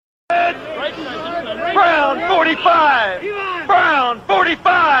Brown 45! Brown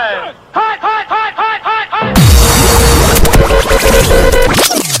 45! Hot, hot, hot, hot, hot, hot!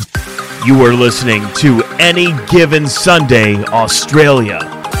 You are listening to Any Given Sunday, Australia.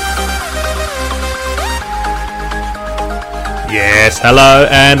 Yes, hello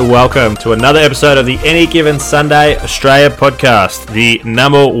and welcome to another episode of the Any Given Sunday Australia podcast, the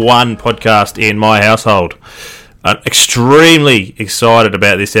number one podcast in my household. I'm extremely excited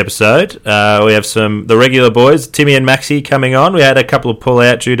about this episode. We have the regular boys, Timmy and Maxie, coming on. We had a couple of pull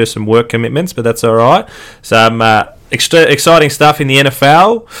out due to some work commitments, but that's all right. Some exciting stuff in the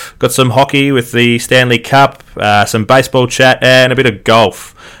NFL. Got some hockey with the Stanley Cup, some baseball chat, and a bit of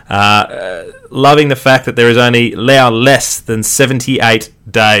golf. Loving the fact that there is only now less than 78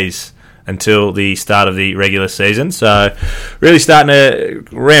 days until the start of the regular season. So really starting to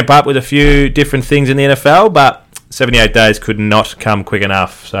ramp up with a few different things in the NFL, but 78 days could not come quick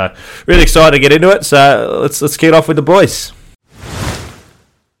enough. So really excited to get into it. So let's kick it off with the boys.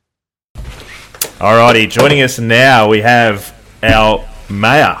 Alrighty, joining us now we have our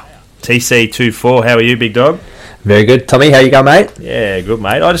mayor, TC24. How are you, big dog? Very good. Tommy, how you going, mate? Yeah, good,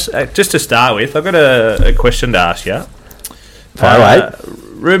 mate. I just to start with, I've got a question to ask you. Fire away.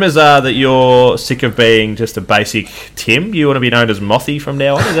 Rumours are that you're sick of being just a basic Tim. You want to be known as Mothy from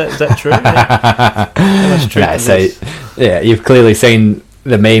now on. Is that true? Yeah. That's true. Nah, so, yeah, you've clearly seen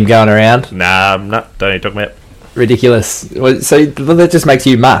the meme going around. Nah, I'm not. Don't even talk about it. Ridiculous. So that just makes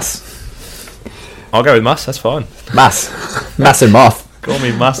you Muss. I'll go with Muss. That's fine. Muss and Moth. Call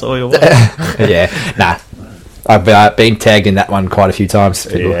me Muss all you want. Yeah, nah. I've been tagged in that one quite a few times.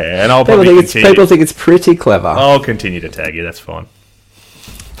 Yeah, and people think it's pretty clever. I'll continue to tag you. That's fine.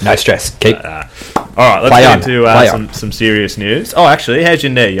 No stress. Keep. All right, let's get into some serious news. Oh, actually, how's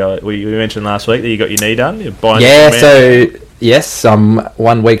your knee? We mentioned last week that you got your knee done. Yes, I'm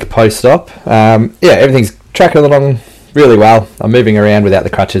 1 week post-op. Everything's tracking along really well. I'm moving around without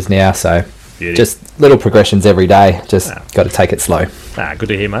the crutches now, so beauty. Just little progressions every day. Just got to take it slow. Good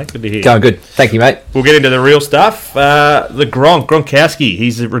to hear, mate. Good to hear. Going good. Thank you, mate. We'll get into the real stuff. The Gronkowski,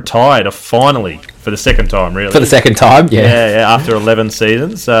 he's retired finally for the second time, really. For the second time, yeah. Yeah, after 11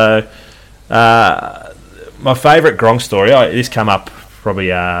 seasons. So, my favourite Gronk story, this came up probably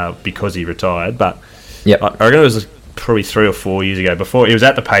because he retired, but yep. I reckon it was probably 3 or 4 years ago. Before he was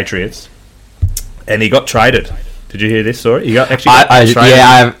at the Patriots, and he got traded. Did you hear this story? He got traded.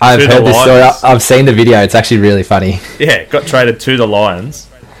 Yeah, I've heard this story. I've seen the video. It's actually really funny. Yeah, got traded to the Lions,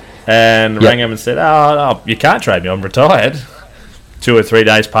 and rang him and said, "Oh, you can't trade me. I'm retired." 2 or 3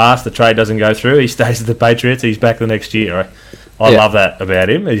 days pass, the trade doesn't go through. He stays at the Patriots. He's back the next year. I love that about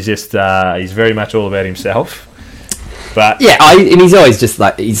him. He's just he's very much all about himself. But and he's always just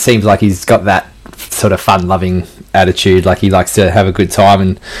like, he seems like he's got that sort of fun-loving attitude. Like, he likes to have a good time.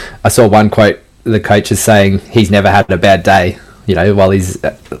 And I saw one quote. The coach is saying he's never had a bad day, while he's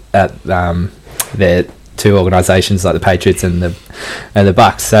at their two organisations like the Patriots and the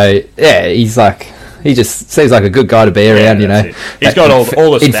Bucks. So yeah, he just seems like a good guy to be around. He's got all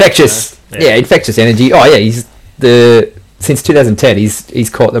the infectious, stats, infectious energy. Oh yeah, he's since 2010 he's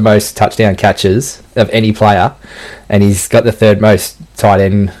caught the most touchdown catches of any player, and he's got the third most tight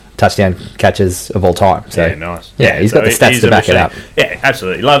end touchdown catches of all time. So yeah, nice. Yeah, he's got the stats to back it up. Yeah,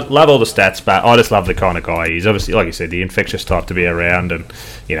 absolutely. Love all the stats, but I just love the kind of guy. He's obviously, like you said, the infectious type to be around, and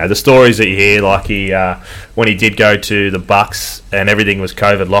the stories that you hear, like when he did go to the Bucks and everything was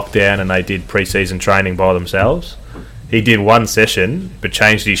COVID lockdown and they did pre-season training by themselves. He did one session, but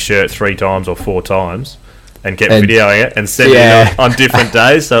changed his shirt 3 times or 4 times. And kept videoing it and sending it on different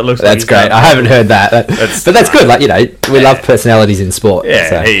days, so it looks like that's great. I haven't heard that, but that's good. Like, we love personalities in sport. Yeah,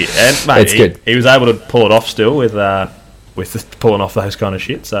 so it's good. He was able to pull it off still with pulling off those kind of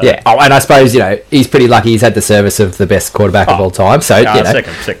shit. So yeah. Oh, and I suppose he's pretty lucky. He's had the service of the best quarterback of all time. So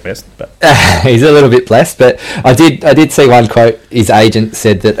second best, but he's a little bit blessed. But I did see one quote. His agent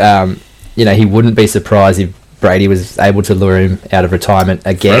said that he wouldn't be surprised if Brady was able to lure him out of retirement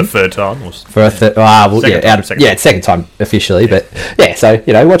again. For a third time? Second time officially. Yeah. But, so,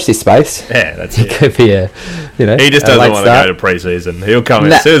 watch this space. Yeah, that's it. Could be he just doesn't want to go to pre-season. He'll come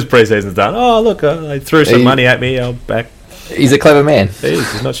in as soon as pre-season's done. Oh, look, they threw some money at me. I'm back. He's a clever man. He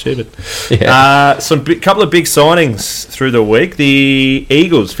is. He's not stupid. Yeah. Couple of big signings through the week. The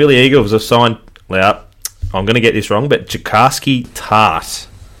Philly Eagles have signed, I'm going to get this wrong, but Jaquiski Tartt.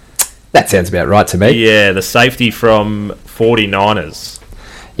 That sounds about right to me. Yeah, the safety from 49ers.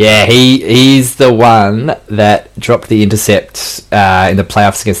 Yeah, he's the one that dropped the intercept in the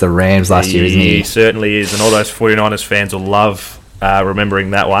playoffs against the Rams last year, isn't he? He certainly is, and all those 49ers fans will love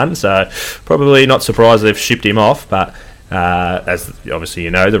remembering that one. So probably not surprised they've shipped him off, but As obviously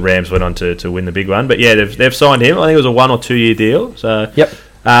you know, the Rams went on to win the big one. But yeah, they've signed him. I think it was a 1 or 2 year deal. So Yep.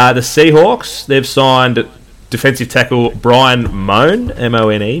 The Seahawks, they've signed defensive tackle Brian Moan,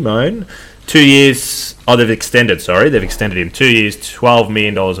 M-O-N-E, Moan. 2 years. Oh, they've extended him 2 years, $12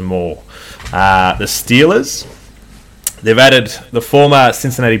 million and more. The Steelers, they've added the former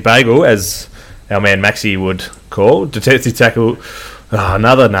Cincinnati Bagel, as our man Maxie would call, defensive tackle,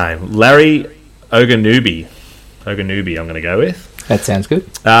 another name, Larry Oganubi. I'm going to go with. That sounds good.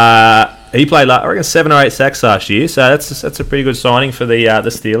 He played, I reckon, 7 or 8 sacks last year, so that's a pretty good signing for the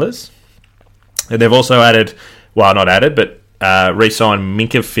Steelers. And they've also added, well, not added, but re-signed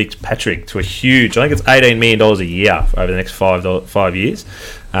Minkah Fitzpatrick to a huge, I think it's $18 million a year over the next 5 years.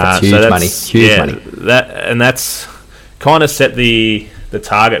 That's huge money. Huge money. That's kind of set the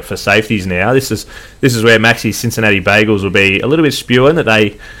target for safeties now. This is where Maxie's Cincinnati Bagels will be a little bit spewing that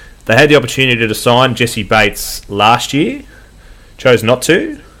they had the opportunity to sign Jesse Bates last year, chose not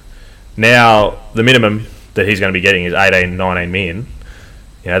to. Now the minimum that he's going to be getting is 19 million.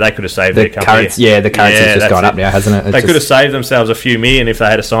 You know, they could have saved their company. The currency's just gone up now, hasn't it? They could have saved themselves a few million if they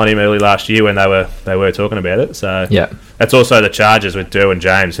had to sign him early last year when they were talking about it. So yeah, that's also the Chargers with Derwin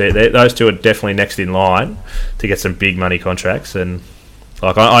James. Those two are definitely next in line to get some big money contracts. And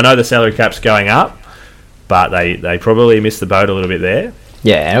like I know the salary cap's going up, but they probably missed the boat a little bit there.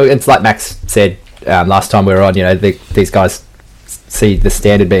 Yeah, it's like Max said last time we were on. You know, these guys see the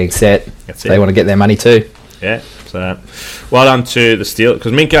standard being set. They want to get their money too. Yeah. So, well done to the Steelers,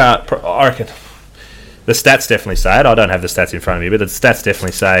 because Minkah, I reckon, the stats definitely say it. I don't have the stats in front of me, but the stats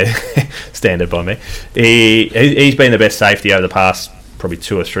definitely say standard by me. He's been the best safety over the past probably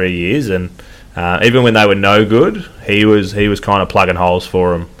 2 or 3 years, and even when they were no good, he was kind of plugging holes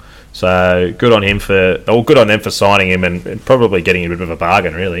for them. So good on him good on them for signing him and probably getting a bit of a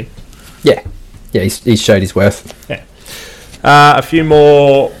bargain, really. Yeah, he's showed his worth. Yeah. A few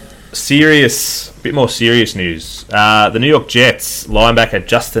more bit more serious news. The New York Jets linebacker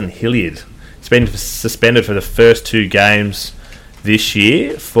Justin Hilliard has been suspended for the first 2 games this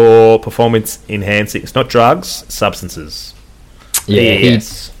year for performance enhancing. It's not drugs, substances. Yeah,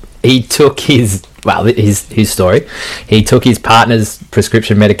 yes. He took his story. He took his partner's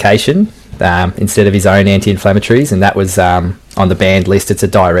prescription medication instead of his own anti-inflammatories, and that was on the banned list. It's a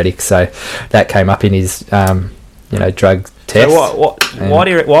diuretic, so that came up in his drug test. So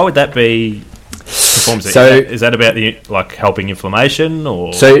why would that be? Is that about helping inflammation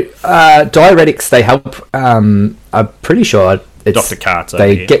or? So diuretics, they help. I'm pretty sure it's Dr. Cart's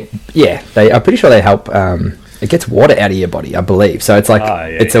I'm pretty sure they help. It gets water out of your body, I believe. So it's like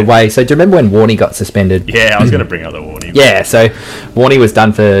a way. So do you remember when Warney got suspended? Yeah, I was going to bring up the Warney. Yeah, so Warney was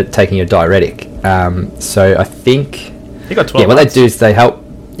done for taking a diuretic. So I think he got 12. Yeah, what they do is they help.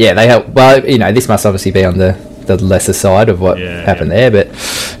 Yeah, they help. Well, this must obviously be on the lesser side of what happened there, but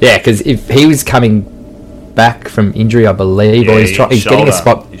yeah, because if he was coming back from injury, I believe, or he's getting a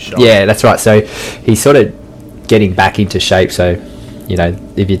spot. Yeah, that's right. So he's sort of getting back into shape. So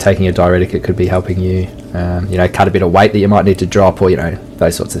if you're taking a diuretic, it could be helping you, cut a bit of weight that you might need to drop, or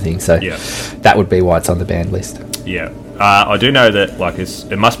those sorts of things. So that would be why it's on the banned list. Yeah, I do know that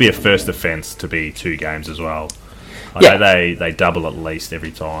it must be a first offence to be 2 games as well. I know they double at least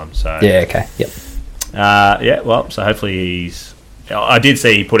every time. So yeah, okay, yep. So hopefully I did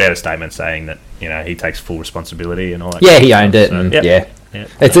see he put out a statement saying that he takes full responsibility and all that. Yeah, he owned it, and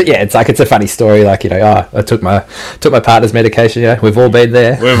it's a funny story. Like I took my partner's medication. Yeah, we've all been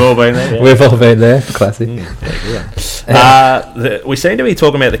there. Yeah. We've all been there. Classic. We seem to be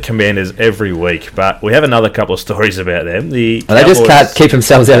talking about the Commanders every week, but we have another couple of stories about them. They just can't keep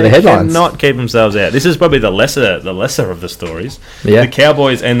themselves out of the headlines. Cannot keep themselves out. This is probably the lesser of the stories. Yeah. The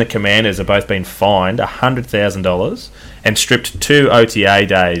Cowboys and the Commanders have both been fined $100,000 and stripped 2 OTA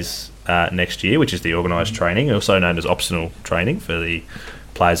days next year, which is the organised training, also known as optional training for the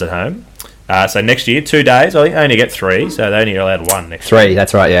players at home. So next year, 2 days. I think they only get 3, so they only allowed 1 next year. 3,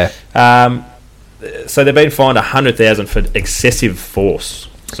 that's right, yeah. So they've been fined $100,000 for excessive force.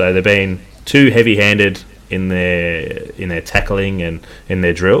 So they've been too heavy-handed in their tackling and in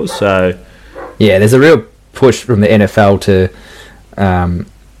their drills. So yeah, there's a real push from the NFL to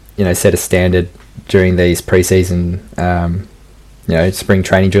set a standard during these preseason spring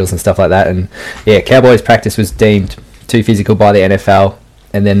training drills and stuff like that. And yeah, Cowboys practice was deemed too physical by the NFL,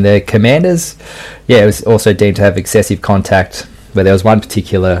 and then the Commanders, it was also deemed to have excessive contact, where there was one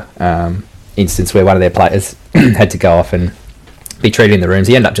particular instance where one of their players had to go off and be treated in the rooms.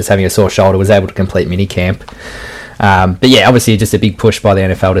 He ended up just having a sore shoulder, was able to complete minicamp. But yeah, obviously just a big push by the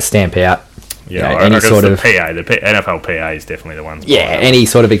NFL to stamp out any sort of... The NFL PA is definitely the one. Yeah, any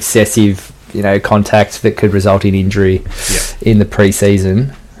sort of excessive contact that could result in injury in the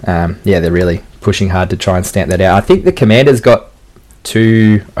preseason. They're really pushing hard to try and stamp that out. I think the Commanders got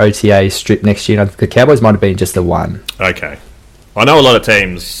 2 OTA stripped next year. The Cowboys might have been just the one. Okay. I know a lot of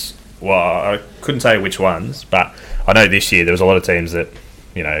teams, well, I couldn't say which ones, but I know this year there was a lot of teams that,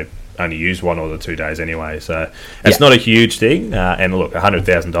 only used 1 or the 2 days anyway. So it's not a huge thing. And look,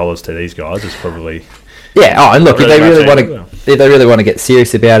 $100,000 to these guys is probably... Yeah, and look, if they really want to get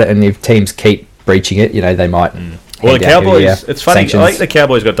serious about it, and if teams keep breaching it, they might... Well, the Cowboys, it's funny, sanctions. I think the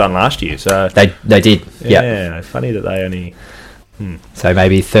Cowboys got done last year, so... They did, yeah. It's funny that they only... So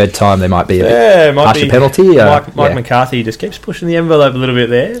maybe third time there might be a harsher penalty. Mike McCarthy just keeps pushing the envelope a little bit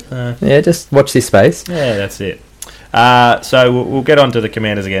there. Just watch this space. Yeah, that's it. So we'll get on to the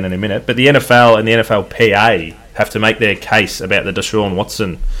Commanders again in a minute, but the NFL and the NFLPA have to make their case about the Deshaun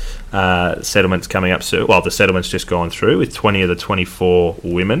Watson settlements coming up soon. Well, the settlement's just gone through with 20 of the 24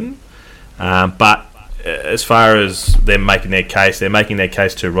 women. But as far as them making their case, they're making their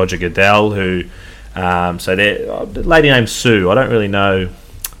case to Roger Goodell, who... so the lady named Sue, I don't really know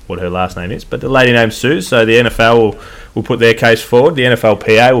what her last name is, but the lady named Sue, so the NFL will put their case forward, the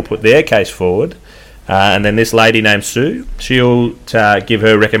NFLPA will put their case forward, and then this lady named Sue, she'll give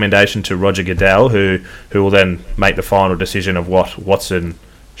her recommendation to Roger Goodell, who will then make the final decision of what Watson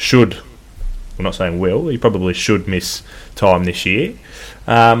should, I'm not saying will, he probably should miss time this year.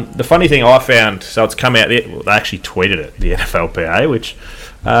 The funny thing I found, so it's come out, they actually tweeted it, the NFLPA, which...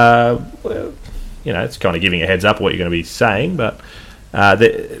 it's kind of giving a heads up what you're going to be saying, but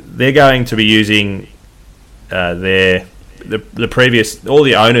they're going to be using the previous, all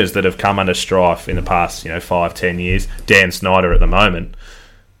the owners that have come under strife in the past 5-10 years. Dan Snyder at the moment.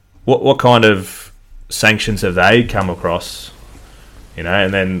 What kind of sanctions have they come across?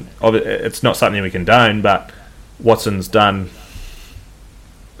 And then it's not something we condone, but Watson's done,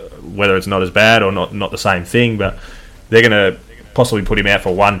 whether it's not as bad or not the same thing, but they're going to possibly put him out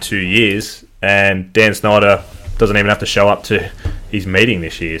for 1-2 years. And Dan Snyder doesn't even have to show up to his meeting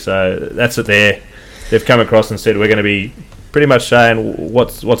this year. So that's what they've come across and said, we're going to be pretty much saying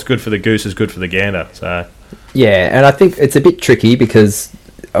what's good for the goose is good for the gander. So yeah, and I think it's a bit tricky because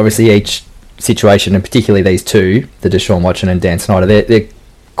obviously each situation, and particularly these two, the Deshaun Watson and Dan Snyder, they're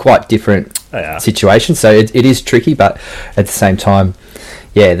quite different situations. So it is tricky, but at the same time,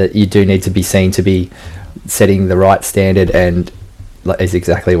 that you do need to be seen to be setting the right standard, and is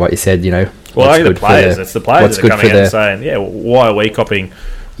exactly what you said, Well, I think it's the players that are coming out and saying, why are we copying?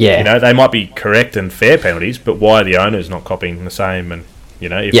 Yeah. They might be correct and fair penalties, but why are the owners not copying the same and,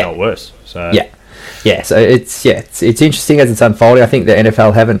 if not worse? So so it's interesting as it's unfolding. I think the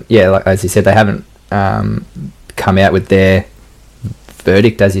NFL haven't, like as you said, they haven't come out with their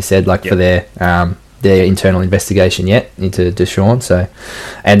verdict, as you said, for their internal investigation yet into Deshaun. So,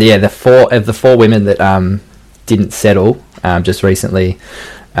 and the four women that didn't settle just recently.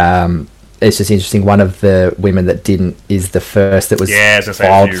 It's just interesting. One of the women that didn't is the first that was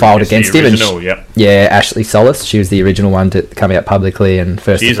filed against him. Ashley Solis. She was the original one to come out publicly and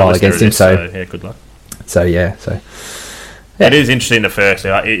first to file against him. So good luck. So it is interesting. The first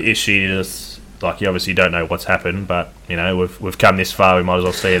is she just you obviously don't know what's happened, but we've come this far. We might as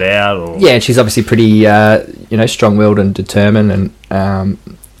well see it out. Or... Yeah, and she's obviously pretty strong-willed and determined and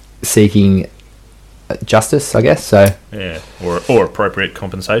seeking justice, I guess. So or appropriate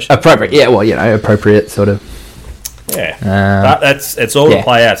compensation. Appropriate sort of. Yeah, but it's all to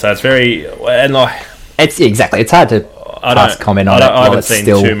play out. So it's very it's exactly. It's hard to comment on it. I haven't seen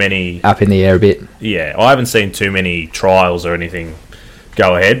too many up in the air a bit. Yeah, I haven't seen too many trials or anything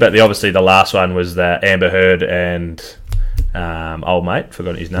go ahead. But obviously the last one was the Amber Heard and old mate,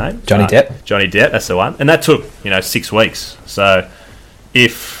 forgot his name. Johnny Depp. Johnny Depp, that's the one, and that took 6 weeks. So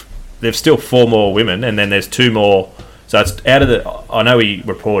if there's still 4 more women, and then there's 2 more. So it's out of the... I know we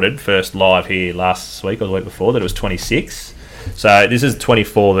reported first live here last week or the week before that it was 26. So this is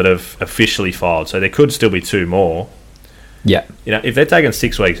 24 that have officially filed. So there could still be 2 more. Yeah. If they're taking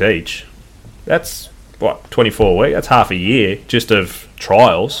 6 weeks each, that's, 24 weeks? That's half a year just of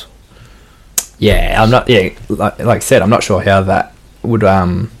trials. Yeah, I'm not... Yeah, like I said, I'm not sure how that would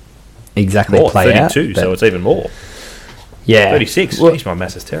exactly play 32, out. 32, so it's even more. Yeah. 36. Well, geez, my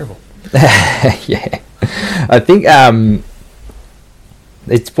maths is terrible. Yeah, I think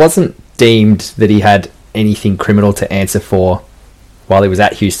it wasn't deemed that he had anything criminal to answer for while he was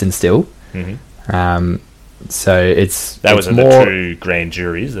at Houston still. Mm-hmm. So it's was more the 2 grand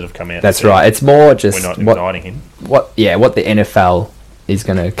juries that have come out. That's right. It's more just we're not indicting him. What the NFL is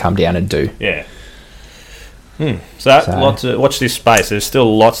going to come down and do. Yeah. So watch this space. There's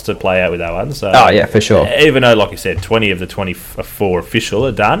still lots to play out with that one. So for sure. Even though, like you said, 20 of the 24 official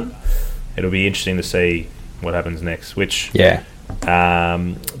are done, it'll be interesting to see what happens next. Which brings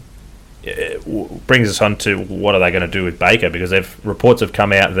us on to what are they going to do with Baker, because reports have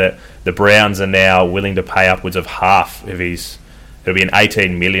come out that the Browns are now willing to pay upwards of half of his. It'll be an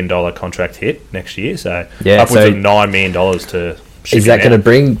 $18 million contract hit next year, so upwards of $9 million to. Is that going to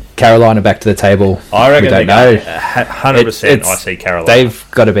bring Carolina back to the table? I reckon we don't know. 100%. I see Carolina. They've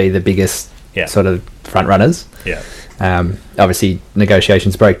got to be the biggest sort of front runners. Yeah. Obviously,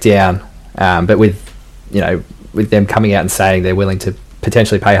 negotiations broke down, but with them coming out and saying they're willing to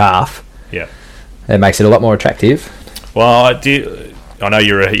potentially pay half, it makes it a lot more attractive. Well, I know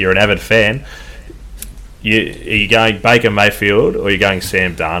you're an avid fan. Are you going Baker Mayfield or are you going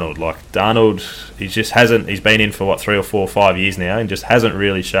Sam Darnold? Like Darnold, he's been in for 3 or 4 or 5 years now and just hasn't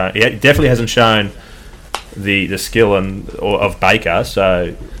really shown. He definitely hasn't shown the skill of Baker.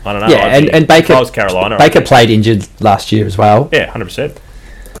 So I don't know. Yeah, and Baker. If I was Carolina, Baker played injured last year as well. Yeah, 100%.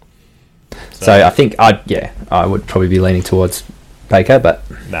 So I think I would probably be leaning towards Baker, but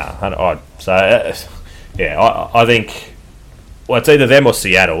I think it's either them or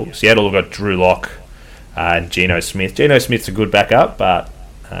Seattle. Seattle have got Drew Lock. And Geno Smith. Geno Smith's a good backup, but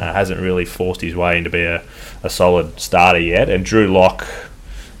hasn't really forced his way into be a solid starter yet. And Drew Lock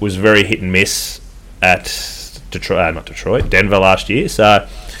was very hit and miss at Denver last year. So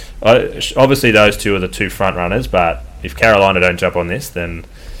obviously those two are the two front runners. But if Carolina don't jump on this, then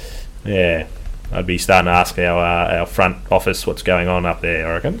I'd be starting to ask our front office what's going on up there,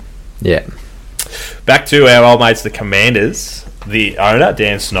 I reckon. Yeah. Back to our old mates, the Commanders. The owner,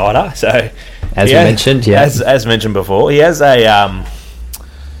 Dan Snyder. So. As we mentioned, as mentioned before, he has a.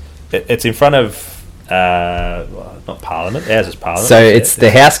 It's in front of not Parliament. Ours is Parliament. So it's the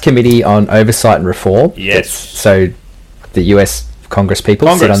House Committee on Oversight and Reform. Yes. So the US Congress people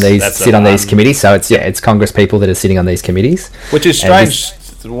sit on these committees. So it's Congress people that are sitting on these committees. Which is strange.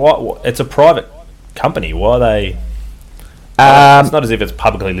 It's a private company. Why are they? It's not as if it's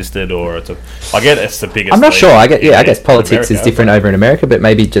publicly listed or I get it's the biggest. I'm not sure. I guess politics America, is different over in America, but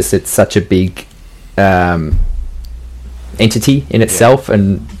maybe just it's such a big entity in itself,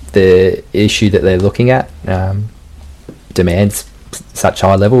 and the issue that they're looking at demands such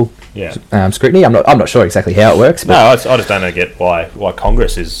high level scrutiny. I'm not sure exactly how it works. But I just don't get why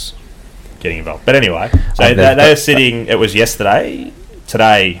Congress is getting involved. But anyway, so they are sitting. It was yesterday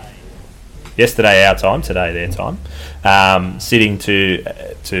our time, today their time. Sitting to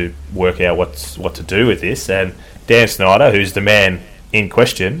work out what to do with this, and Dan Snyder, who's the man in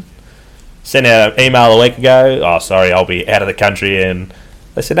question, sent out an email a week ago. Oh, sorry, I'll be out of the country, and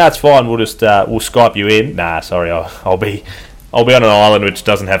they said, "No, it's fine. We'll just we'll Skype you in." Nah, sorry, I'll be on an island which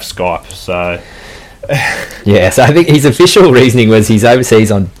doesn't have Skype. So so I think his official reasoning was he's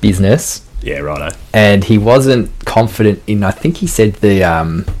overseas on business. Yeah, righto. And he wasn't confident in. I think he said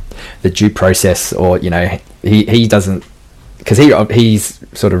the due process, or he doesn't, because he's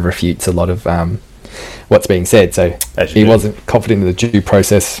sort of refutes a lot of what's being said, so he wasn't confident in the due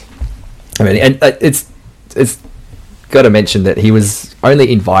process. I mean, and it's got to mention that he was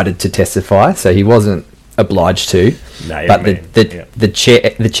only invited to testify, so he wasn't obliged to. But the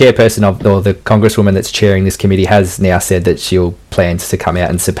chairperson or the congresswoman that's chairing this committee has now said that she'll plans to come out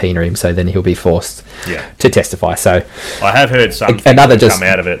and subpoena him, so then he'll be forced to testify. So I have heard another just come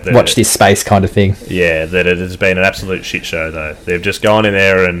out of it. Watch this space kind of thing. Yeah, that it has been an absolute shit show though. They've just gone in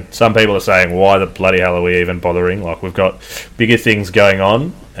there, and some people are saying, "Why the bloody hell are we even bothering? Like we've got bigger things going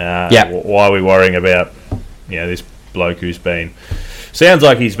on. Why are we worrying about this bloke who's been?" Sounds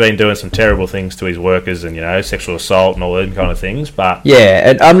like he's been doing some terrible things to his workers and, sexual assault and all that kind of things. But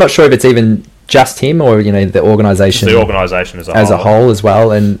and I'm not sure if it's even just him or, the organisation. The organisation as a whole as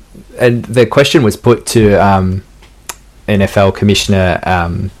well. And the question was put to NFL Commissioner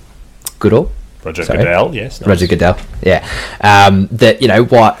Goodall. Goodell, yes. Nice. Roger Goodell, yeah.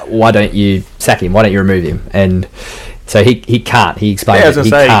 That, why don't you sack him? Why don't you remove him? And so he can't. He explained he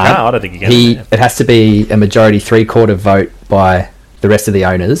can't. I don't think he can. It has to be a majority 3/4 vote by the rest of the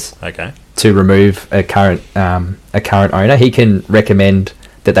owners to remove a current owner. He can recommend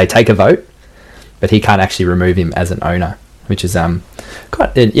that they take a vote, but he can't actually remove him as an owner, which is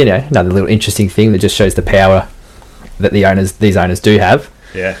quite another little interesting thing that just shows the power that these owners do have.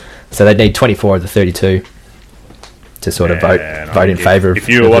 Yeah. So they need 24 of the 32 to sort of vote in favour of if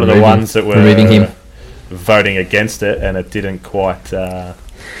you were one of the ones that were removing him, voting against it, and it didn't quite.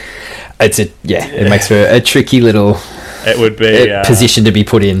 It makes for a tricky little. It would be position to be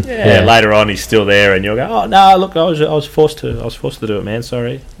put in. Yeah, later on he's still there, and you'll go, "Oh no, look, I was forced to do it, man.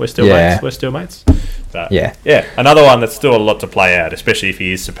 Sorry, we're still mates. We're still mates." But, another one that's still a lot to play out, especially if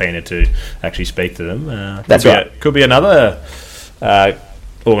he is subpoenaed to actually speak to them. Could be another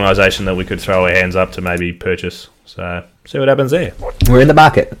organisation that we could throw our hands up to maybe purchase. So see what happens there. We're in the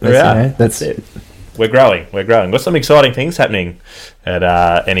market. We are. That's it. We're growing. Got some exciting things happening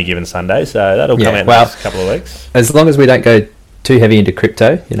at any given Sunday, so that'll come out in the next couple of weeks. As long as we don't go too heavy into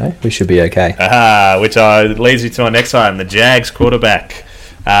crypto, we should be okay. Which leads me to my next one, the Jags quarterback,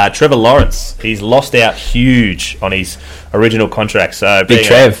 Trevor Lawrence. He's lost out huge on his original contract. So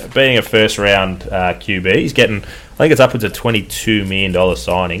being a first round QB, he's getting, I think it's upwards of $22 million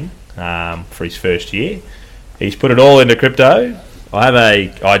signing for his first year. He's put it all into crypto.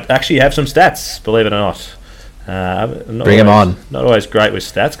 I actually have some stats, believe it or not. Bring them on. Not always great with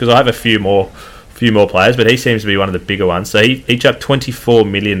stats because I have a few more players, but he seems to be one of the bigger ones. So he chucked $24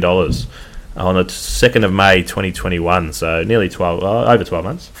 million on the 2nd of May 2021, so nearly over 12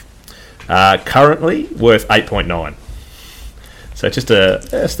 months. Currently worth 8.9. So just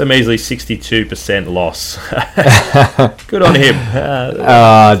a measly 62% loss. Good on him.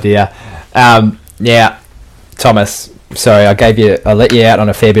 Oh dear. Yeah, Thomas. Sorry, I let you out on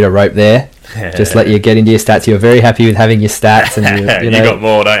a fair bit of rope there. Just let you get into your stats. You're very happy with having your stats, and you got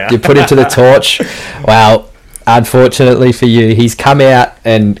more, don't you? You put it to the torch. Well, unfortunately for you, he's come out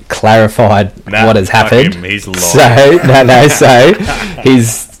and clarified what has happened. He's lying. So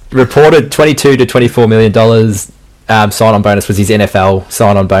he's reported $22 to $24 million sign-on bonus was his NFL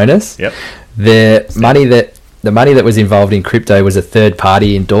sign-on bonus. Yep. The money that was involved in crypto was a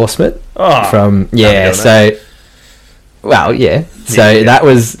third-party endorsement from that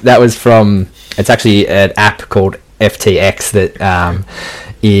was from, it's actually an app called FTX that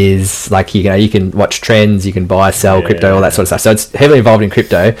is like, you can watch trends, you can buy, sell crypto, all that sort of stuff. So it's heavily involved in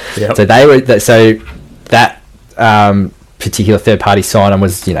crypto. Yep. So that particular third party sign on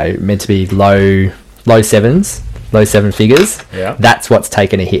was meant to be low seven figures. Yeah. That's what's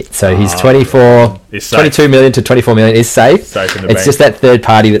taken a hit. So he's 22 million to 24 million is safe. It's just that third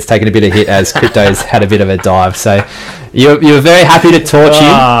party that's taken a bit of hit as crypto's had a bit of a dive. So you were very happy to torch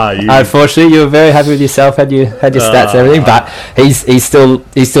him. Unfortunately, you were very happy with yourself, had your stats and everything, but he's still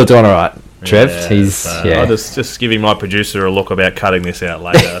doing all right. Trev, I'll just giving my producer a look about cutting this out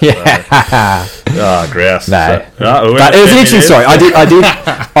later. Grouse. No, but it was an interesting story.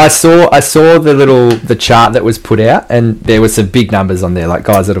 I saw the chart that was put out, and there was some big numbers on there, like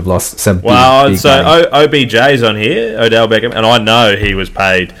guys that have lost some. Big money. OBJ's on here, Odell Beckham, and I know he was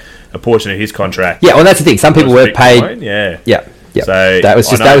paid a portion of his contract. Yeah, well, that's the thing. Some people were paid. Bitcoin, yeah. So that was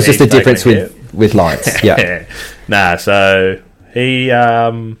just the difference with Lions. Yeah. So he.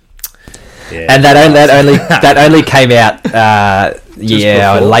 And that only came out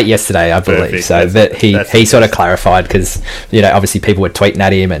late yesterday, I believe. Perfect. So that he sort of clarified because obviously people were tweeting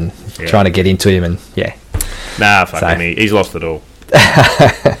at him and trying to get into him and he's lost it all.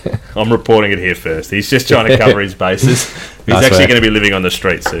 I'm reporting it here first. He's just trying to cover his bases. He's actually going to be living on the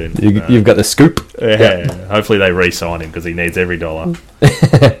street soon. You've got the scoop. Hopefully they re-sign him because he needs every dollar.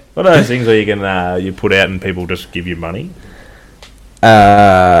 What are those things where you put out and people just give you money?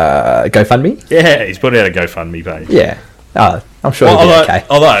 GoFundMe? Yeah, he's put out a GoFundMe page. Yeah. I'm sure he'll be okay.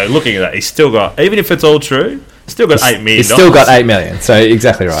 Although, looking at that, he's still got, even if it's all true, still got $8 million. He's still got $8 million, so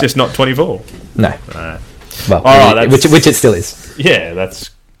exactly right. It's just not 24. No. Well, all right, which it still is.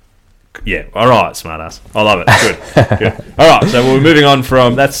 Yeah, all right, smartass. I love it. Good. All right, so we're moving on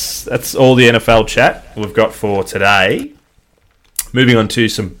from, that's all the NFL chat we've got for today. Moving on to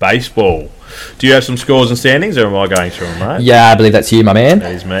some baseball. Do you have some scores and standings, or am I going through them, mate? Yeah, I believe that's you, my man.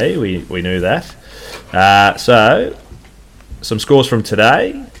 That is me. We knew that. So, some scores from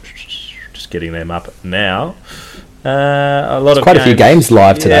today. Just getting them up now. Quite a few games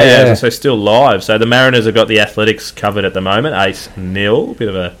live today. Yeah, so still live. So the Mariners have got the Athletics covered at the moment,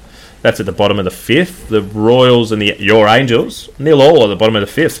 8-0. That's at the bottom of the fifth. The Royals and your Angels, 0-all at the bottom of the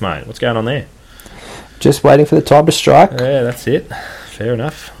fifth, mate. What's going on there? Just waiting for the time to strike. Yeah, that's it. Fair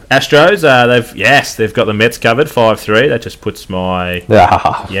enough. Astros, they've got the Mets covered, 5-3. That just puts my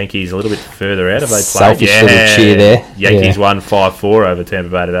Yankees a little bit further out. Have they played? Selfish little cheer there. Yankees won 5-4 over Tampa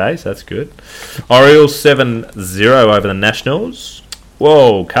Bay today, so that's good. Orioles 7-0 over the Nationals.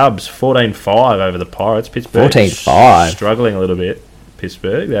 Whoa, Cubs 14-5 over the Pirates. Pittsburgh 14-5. Struggling a little bit.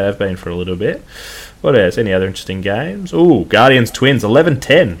 Pittsburgh, they have been for a little bit. What else? Any other interesting games? Ooh, Guardians Twins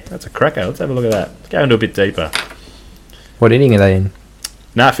 11-10. That's a cracker. Let's have a look at that. Let's go into a bit deeper. What inning are they in?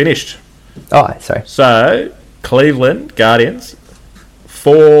 Finished. Oh, sorry. So, Cleveland Guardians,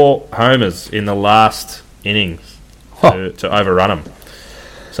 4 homers in the last innings to overrun them.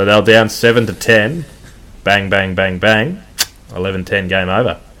 So they're down 7-10. Bang, bang, bang, bang. 11-10 game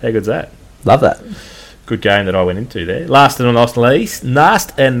over. How good's that? Love that. Good game that I went into there. Last and not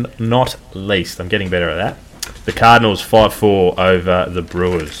least. I'm getting better at that. The Cardinals 5-4 over the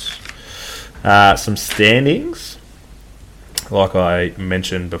Brewers. Some standings, like I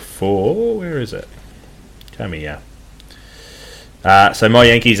mentioned before. Where is it? Come here. So my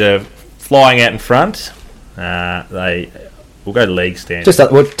Yankees are flying out in front. We'll go to league standings.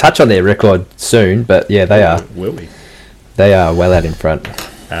 We'll touch on their record soon, but yeah, they are. Will we? They are well out in front.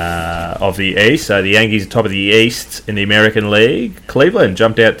 Of the East. So the Yankees are top of the East in the American League. Cleveland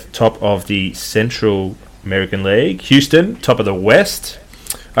jumped out to top of the Central American League. Houston, top of the West.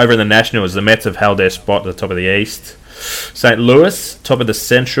 Over in the Nationals, the Mets have held their spot at the top of the East. St. Louis, top of the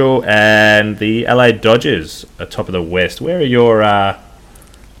Central. And the LA Dodgers are top of the West. Where are your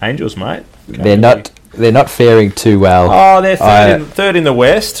Angels, mate? They're not faring too well. Oh, they're third in the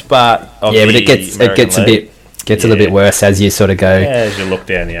West, but it gets a little bit worse as you sort of go as you look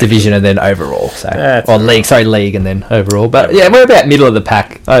down the division and then overall. League and then overall. But yeah, we're about middle of the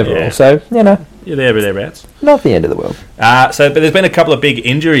pack overall. Yeah. So you're thereabouts. Not the end of the world. But there's been a couple of big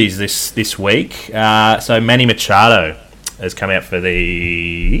injuries this week. So Manny Machado has come out for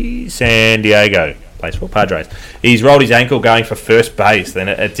the San Diego. Plays for Padres. He's rolled his ankle going for first base. Then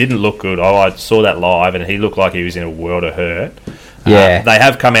it didn't look good. I saw that live, and he looked like he was in a world of hurt. Yeah, they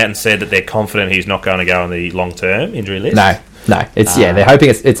have come out and said that they're confident he's not going to go on the long-term injury list. No. It's they're hoping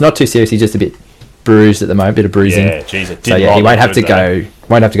it's not too serious. He's just a bit bruised at the moment, bit of bruising. Yeah, geez, it did. So he won't have to go.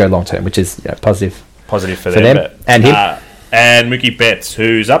 Won't have to go long-term, which is positive. Positive for them. And him and Mookie Betts,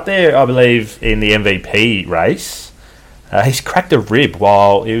 who's up there, I believe, in the MVP race. He's cracked a rib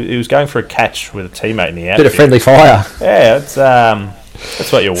while he was going for a catch with a teammate in the outfield. Bit of friendly fire. Yeah,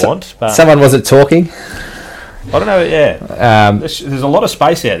 that's what you want. But someone wasn't talking. I don't know. Yeah, there's a lot of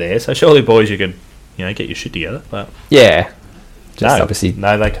space out there, so surely, boys, you could get your shit together. But yeah, obviously,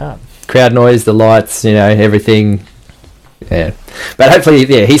 no, they can't. Crowd noise, the lights, everything. Yeah, but hopefully,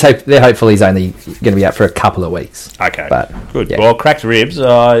 they're hopeful he's only going to be out for a couple of weeks. Okay, but good. Yeah. Well, cracked ribs,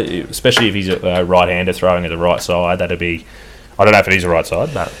 especially if he's a right-hander throwing at the right side, that'd be. I don't know if it is the right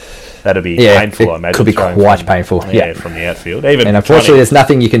side, but that'd be painful. I imagine could be quite painful. Yeah, from the outfield. And unfortunately, there's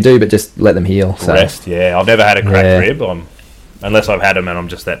nothing you can do but just let them heal. So. Rest. Yeah, I've never had a cracked rib. Unless I've had them and I'm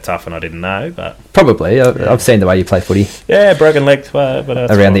just that tough and I didn't know. But probably, I've seen the way you play footy. Yeah, broken leg, but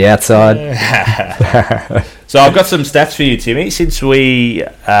around the outside. Yeah. So I've got some stats for you, Timmy. Since we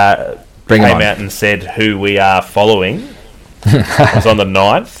came out and said who we are following, it was on the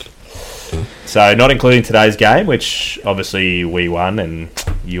 9th. So not including today's game, which obviously we won, and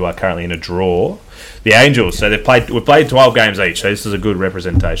you are currently in a draw. The Angels, so we've played 12 games each, so this is a good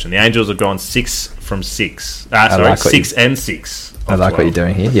representation. The Angels have gone 6 from 6. 6 and 6. I like what you're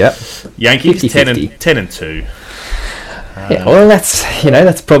doing here. Yep. Yankees 50-50. 10 and 2. Yeah, well,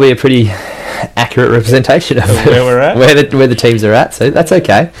 that's probably a pretty accurate representation of where we're at, where the teams are at. So that's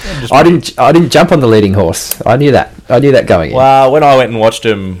okay. I didn't jump on the leading horse. I knew that going in. Well, when I went and watched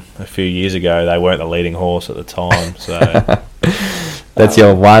them a few years ago, they weren't the leading horse at the time. So. That's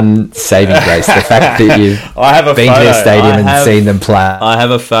your one saving grace. The fact that you've been to their stadium and seen them play. I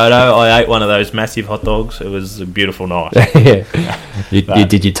have a photo. I ate one of those massive hot dogs. It was a beautiful night. You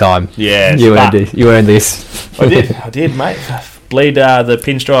did your time. Yeah. You earned this. I did, mate. Bleed the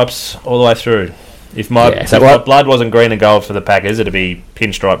pinstripes all the way through. If my blood wasn't green and gold for the Packers, it'd be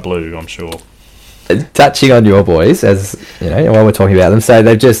pinstripe blue, I'm sure. Touching on your boys, as while we're talking about them, so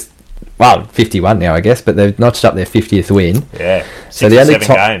they've just 51 now, I guess, but they've notched up their 50th win. Yeah, 67 so the only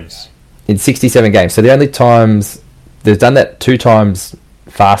games. In 67 games. So the only times they've done that 2 times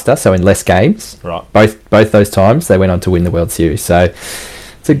faster, so in less games. Right. Both those times they went on to win the World Series. So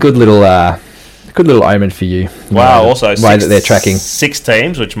it's a good little omen for you. Wow, also the way that they're tracking. 6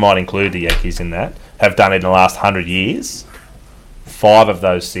 teams, which might include the Yankees in that, have done it in the last 100 years. 5 of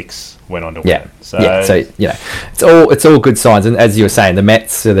those 6 went on to win. So it's all good signs. And as you were saying, the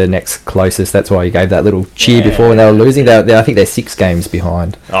Mets are the next closest. That's why you gave that little cheer before when they were losing. I think they're 6 games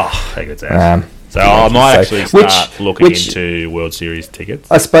behind. Oh, they good. I might actually start looking into World Series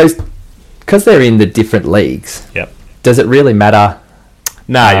tickets. I suppose because they're in the different leagues. Yep. Does it really matter?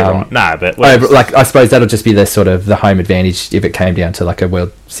 No, you're right. No, but I suppose that'll just be the home advantage if it came down to like a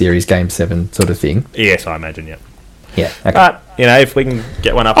World Series Game 7 sort of thing. Yes, I imagine. Yep. Yeah, okay. But if we can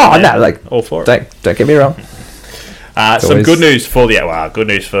get one up, all for it. Don't get me wrong. Some good news for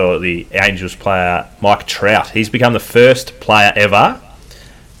the Angels player Mike Trout. He's become the first player ever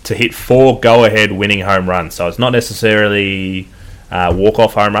to hit 4 go-ahead winning home runs. So it's not necessarily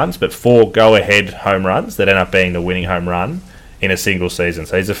walk-off home runs, but 4 go-ahead home runs that end up being the winning home run in a single season.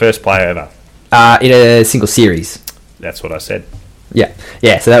 So he's the first player ever in a single series. That's what I said. Yeah.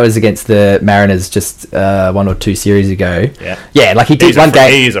 So that was against the Mariners just 1 or 2 series ago. Yeah. Like he did one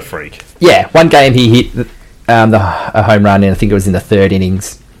game. He is a freak. Yeah, one game he hit a home run, and I think it was in the third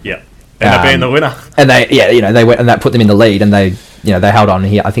innings. Yeah. Ended up being the winner. And they went and that put them in the lead, and they held on.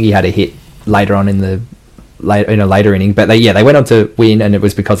 I think he had a hit later on in a later inning, but they went on to win, and it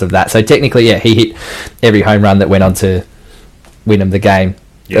was because of that. So technically, he hit every home run that went on to win them the game,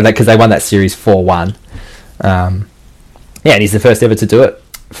 because they won that series 4-1. And he's the first ever to do it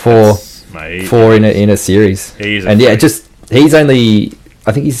four in a series. He's only,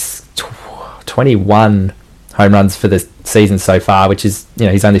 I think he's 21 home runs for the season so far, which is,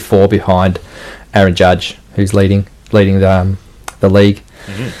 he's only 4 behind Aaron Judge, who's leading the league.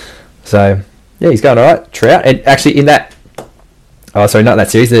 Mm-hmm. So he's going all right. Trout, and actually in that, not that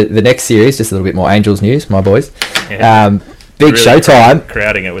series, the next series, just a little bit more Angels news, my boys. Yeah. Big really Showtime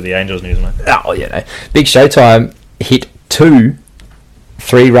crowding it with the Angels news, mate. Oh yeah, no. Big Showtime hit 2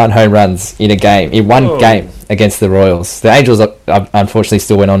 3-run home runs in one game against the Royals. The Angels unfortunately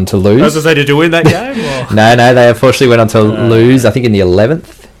still went on to lose. I was going to say, did you win that game? Or? No, they unfortunately went on to lose, I think in the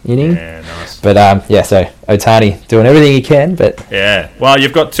 11th inning. Yeah, nice. But so Ohtani doing everything he can, but yeah. Well,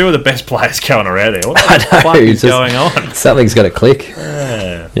 you've got 2 of the best players going around there. What the fuck is going on? Something's got to click.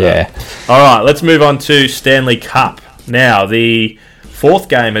 Yeah. All right, let's move on to Stanley Cup. Now, the 4th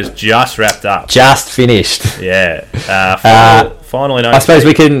game has just wrapped up. Just finished. Yeah. Finally, I suppose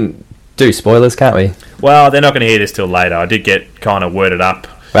we can do spoilers, can't we? Well, they're not going to hear this till later. I did get kind of worded up.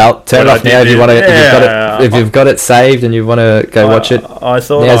 Well, turn it off now if you want to. If you've got it saved and you want to go watch it. I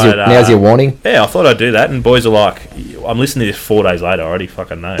thought now's your warning. Yeah, I thought I'd do that, and boys are like, I'm listening to this 4 days later. I already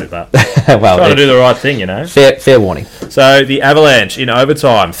fucking know, but well, trying to do the right thing, Fair warning. So the Avalanche in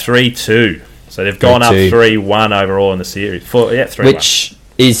overtime 3-2. So they've gone up 3-1 overall in the series. 3-1. Which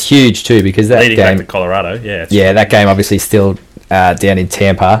is huge too, because that leading game back to Colorado. That game obviously still down in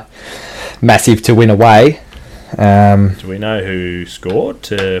Tampa, massive to win away. Do we know who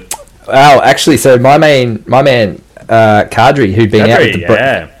scored? Actually, so my man Kadri, who'd been out with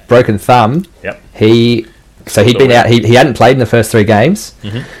the broken thumb. Yep. He'd been out. He hadn't played in the first 3 games.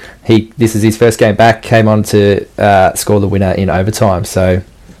 Mm-hmm. This is his first game back. Came on to score the winner in overtime. So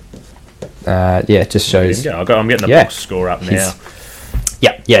it just shows. I'm getting the box score up now.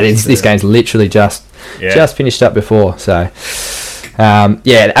 This game's literally just finished up before. So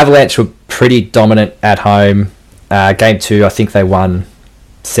the Avalanche were pretty dominant at home. Game 2, I think they won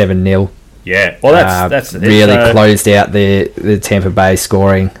 7-0. Yeah, well, that's really closed out the Tampa Bay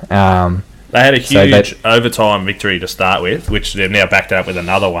scoring. They had a huge overtime victory to start with, which they've now backed up with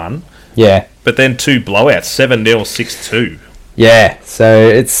another one. Yeah, but then 2 blowouts, 7-0, 6-2. Yeah, so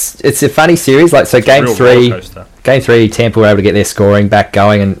it's a funny series. Game 3, Tampa were able to get their scoring back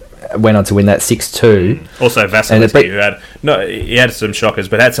going and went on to win that 6-2. Also, Vasilevsky, he had some shockers,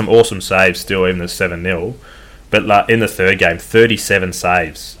 but had some awesome saves still, even the 7-0. But in the third game, 37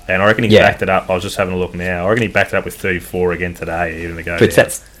 saves. And I reckon he backed it up. I was just having a look now. I reckon he backed it up with 34 again today, even to go. But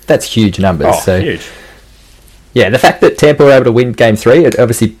that's huge numbers. Huge. Yeah, the fact that Tampa were able to win Game 3, it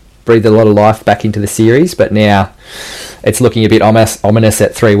obviously breathed a lot of life back into the series. But now it's looking a bit ominous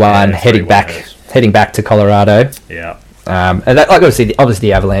at 3-1, heading back to Colorado. Yeah. And that, obviously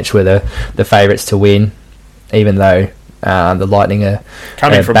the Avalanche were the favourites to win, even though the Lightning are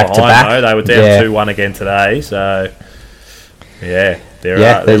coming from back behind. To back. Though they were down 2-1 again today, so they're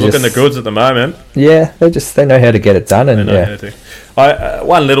looking the goods at the moment. Yeah, they know how to get it done, and how to.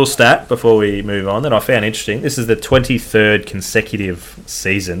 One little stat before we move on that I found interesting. This is the 23rd consecutive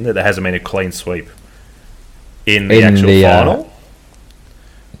season that there hasn't been a clean sweep in the actual final.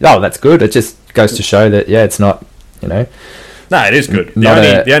 That's good. It just goes to show that it's not No, it is good.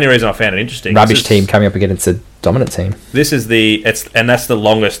 The only reason I found it interesting. Rubbish team coming up against a dominant team. This is that's the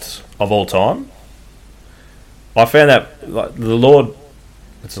longest of all time. I found that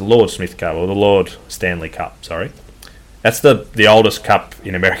it's the Lord Smith Cup or the Lord Stanley Cup. Sorry, that's the oldest cup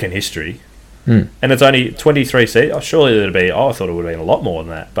in American history, and it's only 23 seasons. Surely it'd be. I thought it would have been a lot more than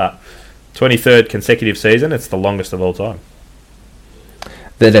that, but 23rd consecutive season. It's the longest of all time.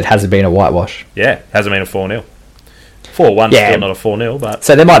 That it hasn't been a whitewash. Yeah, hasn't been a 4-0. 4-1 still not a 4-0, but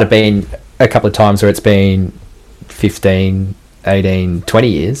so there might have been a couple of times where it's been 15, 18, 20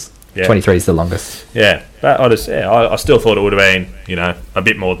 years. Yeah. 23 is the longest. Yeah, but I still thought it would have been, a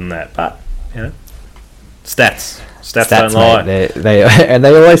bit more than that. But, stats don't lie.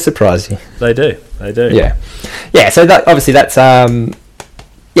 They always surprise you. They do. Yeah. So that's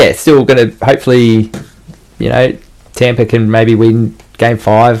still going to hopefully, Tampa can maybe win Game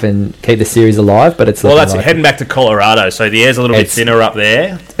 5 and keep the series alive, but it's that's heading back to Colorado, so the air's a little bit thinner up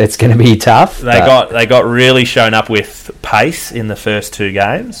there. It's going to be tough. They got really shown up with pace in the first 2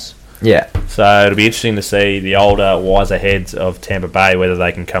 games. Yeah. So it'll be interesting to see the older, wiser heads of Tampa Bay whether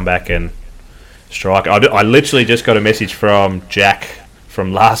they can come back and Strike. I literally just got a message from Jack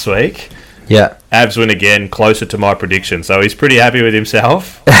from last week. Yeah. Avs win again, closer to my prediction. So he's pretty happy with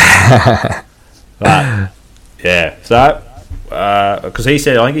himself. But, yeah. So, because I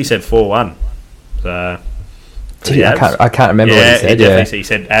think he said 4-1. So, Gee, I can't remember what he said. He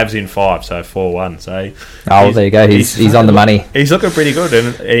said Avs in 5, so 4-1. So, there you go. He's on the money. He's looking pretty good,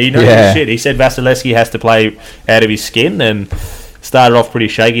 and he knows his shit. He said Vasilevsky has to play out of his skin, and started off pretty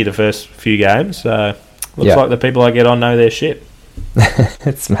shaky the first few games. So, looks like the people I get on know their shit.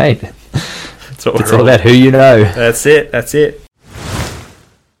 It's mate. It's all about who you know. That's it.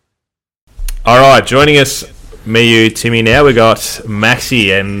 All right, joining us, me, you, Timmy. Now we got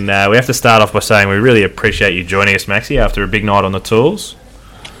Maxi, and we have to start off by saying we really appreciate you joining us, Maxi, after a big night on the tools.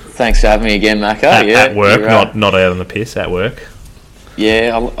 Thanks for having me again, Macca. At work, not out on the piss. At work.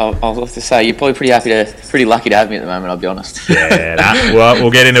 Yeah, I'll have to say you're probably pretty lucky to have me at the moment. I'll be honest. Yeah, well,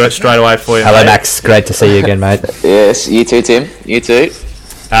 we'll get into it straight away for you. Hello, mate. Max. Great to see you again, mate. Yes, you too, Tim. You too.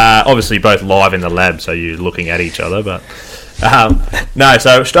 Obviously, both live in the lab, so you're looking at each other. But no,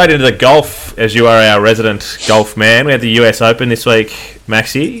 so straight into the golf, as you are our resident golf man. We had the US Open this week,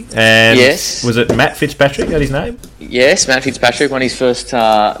 Maxi, and yes, was it Matt Fitzpatrick? That his name? Yes, Matt Fitzpatrick won his first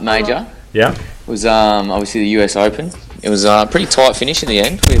major. Yeah, it was obviously the US Open. It was a pretty tight finish in the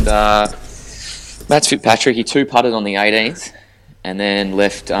end with Matt Fitzpatrick. He 2-putted on the 18th and then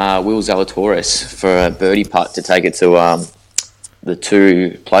left Will Zalatoris for a birdie putt to take it to the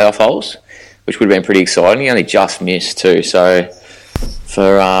 2 playoff holes, which would have been pretty exciting. He only just missed too. So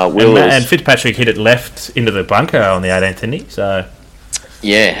for Will... And Fitzpatrick hit it left into the bunker on the 18th, didn't he? So...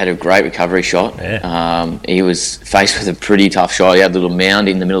 Yeah, had a great recovery shot. Yeah. He was faced with a pretty tough shot. He had a little mound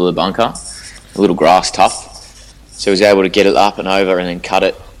in the middle of the bunker, a little grass tuff. So he was able to get it up and over and then cut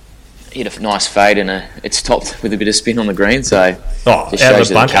it. Hit a nice fade and it's topped with a bit of spin on the green. So just shows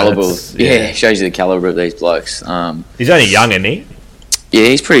the you the caliber. Shows you the caliber of these blokes. He's only young, isn't he? Yeah,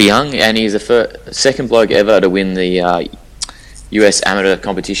 he's pretty young, and he's the second bloke ever to win the US Amateur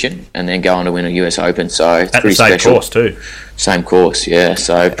competition and then go on to win a US Open. So it's at pretty the same special. course too. Same course, yeah.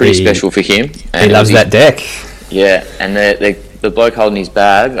 So pretty special for him. And he loves that deck. Yeah, and the bloke holding his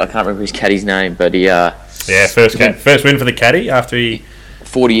bag, I can't remember his caddy's name, but he... first win for the caddy after he...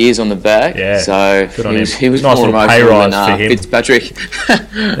 40 years on the bag. Yeah, so he was nice more little pay rise than for him. Fitzpatrick.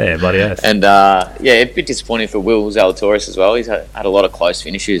 Yeah, bloody yes. And a bit disappointing for Will Zalatoris as well. He's had a lot of close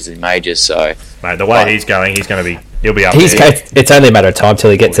finishes in majors. So, mate, the way he's going, he'll be up. It's only a matter of time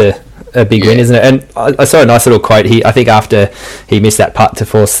till he gets a big win, isn't it? And I saw a nice little quote. I think after he missed that putt to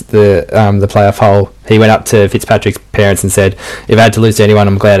force the playoff hole, he went up to Fitzpatrick's parents and said, "If I had to lose to anyone,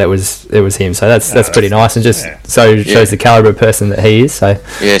 I'm glad it was him." So that's pretty nice, and just shows the caliber of person that he is. So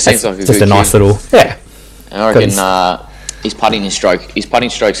seems like just a nice little And I reckon his putting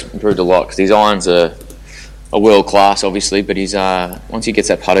strokes improved a lot because his irons are world class, obviously. But he's once he gets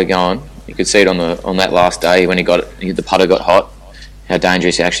that putter going, you could see it on that last day when the putter got hot, how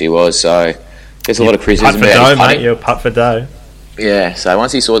dangerous he actually was. So there's a lot of criticism about his his putting. mate. You're putt for dough. Yeah, so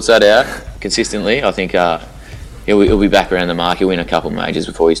once he sorts that out consistently, I think he'll be back around the mark. He'll win a couple of majors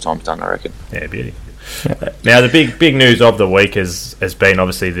before his time's done, I reckon. Yeah, beauty. Now, the big news of the week has been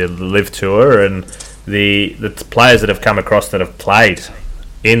obviously the Live Tour and the players that have come across that have played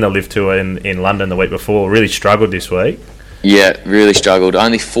in the Live Tour in London the week before really struggled this week. Yeah, really struggled.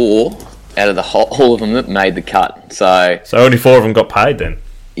 Only 4 out of the whole of them that made the cut. So only 4 of them got paid then?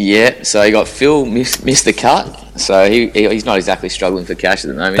 Yeah, so you got Phil missed the cut. So he's not exactly struggling for cash at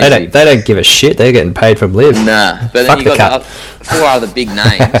the moment. They don't give a shit. They're getting paid from Live. Nah, but then you got 4 other big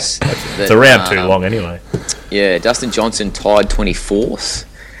names. It's a round too long anyway. Yeah, Dustin Johnson tied 24th.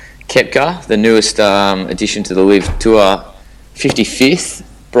 Koepka, the newest addition to the Live Tour, 55th.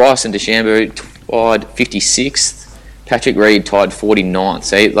 Bryson DeChambeau tied 56th. Patrick Reed tied 49th.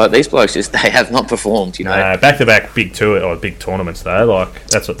 So these blokes they have not performed, you know. Back-to-back big tour or big tournaments though. Like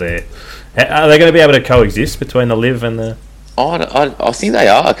that's what they're. Are they going to be able to coexist between the Live and the? I think they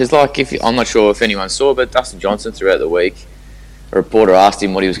are because I'm not sure if anyone saw, but Dustin Johnson throughout the week, a reporter asked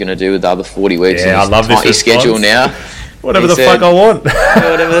him what he was going to do with the other 40 weeks. Yeah, I love this schedule now. Whatever the fuck I want.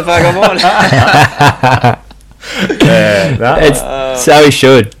 Whatever the fuck I want. So he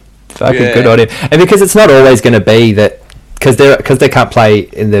should. Fucking good on him. And because it's not always going to be that, because they can't play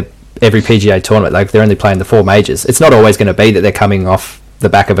in every PGA tournament, like they're only playing the 4 majors. It's not always going to be that they're coming off the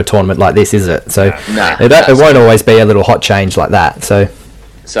back of a tournament like this, is it? So it won't always be a little hot change like that. So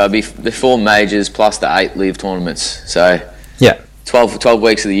it'll be the 4 majors plus the 8 Live tournaments. So yeah, 12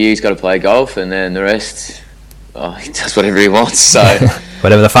 weeks of the year he's got to play golf, and then the rest, he does whatever he wants. So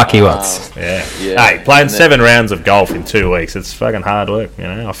Whatever the fuck he wants. Yeah. Yeah. Hey, playing And then- 7 rounds of golf in 2 weeks, it's fucking hard work, you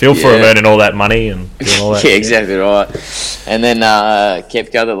know. I feel for him Yeah. earning all that money and doing all that. Yeah, shit. exactly right. And then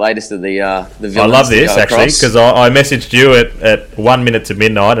Kepka, the latest of the villains. I love to this, go actually, across. because I messaged you at 1 minute to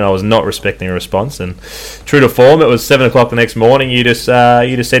midnight and I was not expecting a response. And true to form, it was 7 o'clock the next morning. You just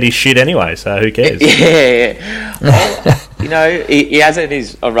said he's shit anyway, so who cares? Yeah. Well, you know, he has had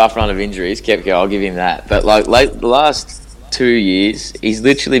a rough run of injuries, Kepka, I'll give him that. But like the last 2 years, he's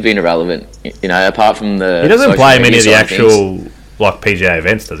literally been irrelevant. You know, apart from the He doesn't social play many media of the side things. actual like PGA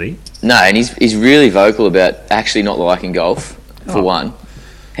events, does he? No, and he's really vocal about actually not liking golf, for one.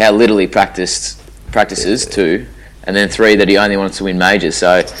 How little he practices, two. And then three, that he only wants to win majors.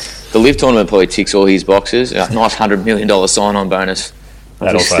 So the LIV tournament probably ticks all his boxes. A nice $100 million sign-on bonus.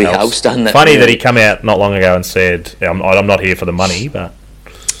 That also Obviously helps. doesn't it? Funny Yeah. that he come out not long ago and said, I'm not here for the money, but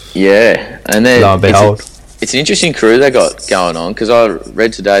Yeah, and then Lo and behold. it's an interesting crew they got going on, because I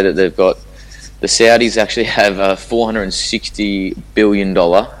read today that they've got the Saudis actually have a $460 billion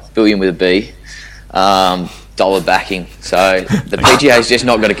with a B dollar backing. So the PGA is just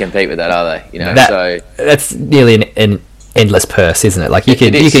not going to compete with that, are they? You know, so That's nearly an endless purse, isn't it? Like you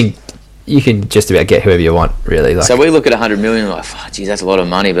It is. can just about get whoever you want, really. Like, so we look at 100 million like, oh, geez, that's a lot of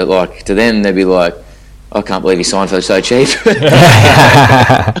money, but like to them they'd be like, I can't believe he signed for so cheap. it's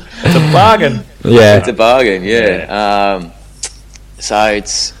a bargain. yeah, It's a bargain, yeah. So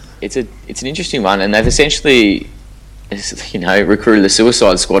it's an interesting one, and they've essentially, you know, recruited the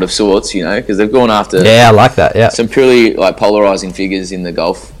Suicide Squad of sorts, you know, because they've gone after yeah, I like that. Yeah, some purely like polarizing figures in the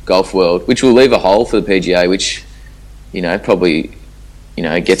golf world, which will leave a hole for the PGA, which, you know, probably, you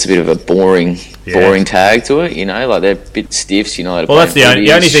know, gets a bit of a boring tag to it. You know, like they're a bit stiffs. You know, Well, that's the only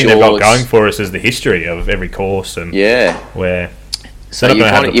thing they've got going for us is the history of every course and Yeah. where So they're not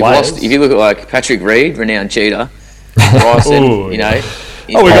gonna have the you've players. lost. If you look at like Patrick Reed, renowned cheater, Bryson, Ooh, you know.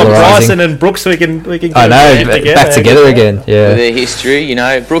 Oh, we got Polarising. Bryson and Brooks. We can get I know, them back together again. With Yeah, their history, you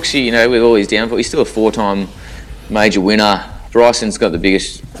know, Brooksy, you know, with all his downfall, he's still a 4-time major winner. Bryson's got the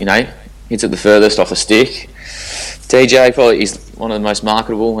biggest, you know, hits it the furthest off a stick. TJ probably is one of the most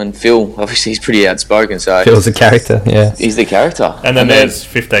marketable, and Phil, obviously, he's pretty outspoken, so feels a character. Yeah, he's the character. And then there's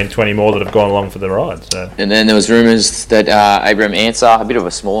 15, 20 more that have gone along for the ride. So And then there was rumours that Abraham Answer, a bit of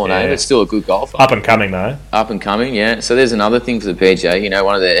a smaller name, but still a good golfer. up and coming though. Up and coming, yeah. So there's another thing for the PGA. You know,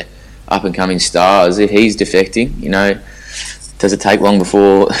 one of their up and coming stars, if he's defecting, you know, does it take long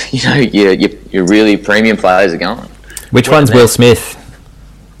before you know your really premium players are going? which Well, one's then- Will Smith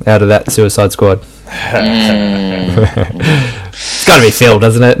out of that Suicide Squad? It's got to be Phil,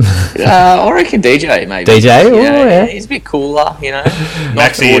 doesn't it? I reckon DJ maybe. DJ? Oh, Yeah, yeah. he's a bit cooler, you know.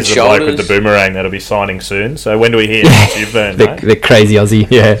 Maxi towards is the bloke with shoulders. the boomerang that'll be signing soon. So when do we hear once you've burned? the, mate? the crazy Aussie.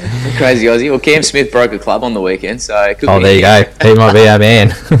 Yeah. Crazy Aussie. Well, Cam Smith broke a club on the weekend, so it could Oh, be there you go. He might be our man.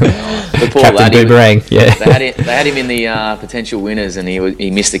 the poor Captain lad. Boomerang. Yeah. They had him in the potential winners, and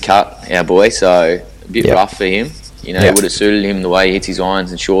he missed the cut, our boy. So a bit Yep. rough for him. You know, Yep. it would have suited him the way he hits his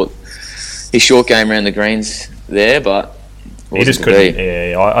irons and his short game around the greens there, but He just wasn't to couldn't. be.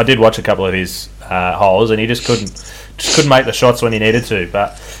 Yeah, I did watch a couple of his holes, and he just couldn't make the shots when he needed to.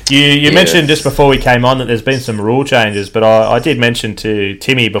 But you mentioned just before we came on that there's been some rule changes, but I did mention to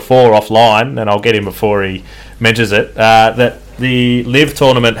Timmy before offline, and I'll get him before he mentions it, that the LIV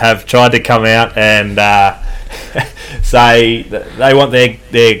tournament have tried to come out and say that they want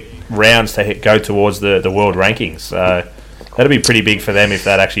their rounds to go towards the world rankings. So that'll be pretty big for them if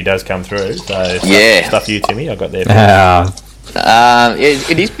that actually does come through. So Yeah. stuff you, Timmy. I got there.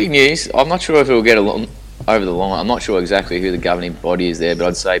 It is big news. I'm not sure if it will get over the line. I'm not sure exactly who the governing body is there, but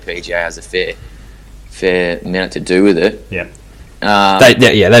I'd say PGA has a fair amount to do with it. Yeah.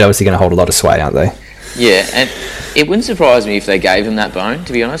 They're obviously going to hold a lot of sway, aren't they? Yeah, and it wouldn't surprise me if they gave them that bone,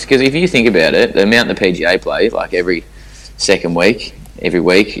 to be honest, because if you think about it, the amount the PGA play, like every second week, every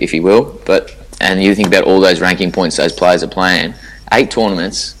week, if you will, and you think about all those ranking points those players are playing, 8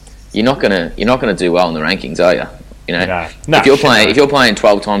 tournaments, you're not gonna do well in the rankings, are you? You know, No, if you're playing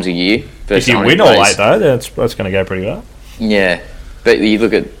 12 times a year, If you win all 8 though, that's going to go pretty well. yeah, but you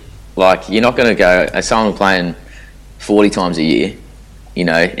look at, like, you're not going to go as someone playing 40 times a year. You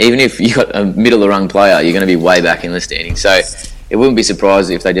know, even if you got a middle of the rung player, you're going to be way back in the standing. So it wouldn't be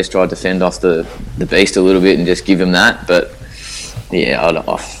surprised if they just tried to fend off the beast a little bit and just give him that. But yeah, I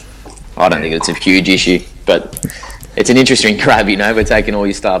don't think it's a huge issue. But it's an interesting grab, you know. We're taking all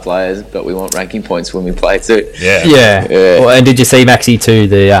your star players, but we want ranking points when we play too. Yeah. Yeah. Yeah. Well, and did you see Maxi too?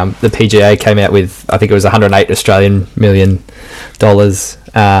 The PGA came out with, I think it was $108 million,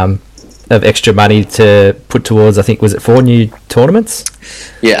 of extra money to put towards, I think, was it 4 new tournaments?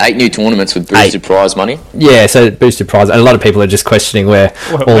 Yeah, 8 new tournaments with boosted prize money. Yeah, so boosted prize. And a lot of people are just questioning where's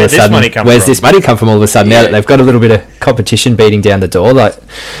this money come from? this money come from all of a sudden now that they've got a little bit of competition beating down the door. Like,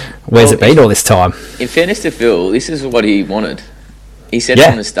 where's it been all this time? In fairness to Phil, this is what he wanted. He said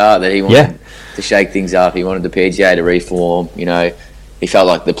from the start that he wanted to shake things up. He wanted the PGA to reform. You know, he felt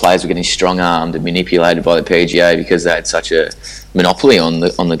like the players were getting strong-armed and manipulated by the PGA because they had such a monopoly on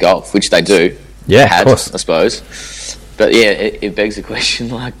the golf, which they do. Yeah, of course. I suppose. But yeah, it begs the question,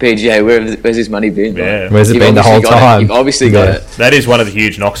 like, PGA, where's this money been? Yeah. Like, Where's it been the whole time? You've obviously got it. That is one of the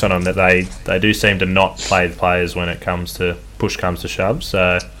huge knocks on them, that they do seem to not play the players when it comes to push comes to shove.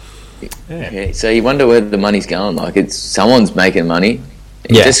 So Yeah, so you wonder where the money's going. Like, it's someone's making money.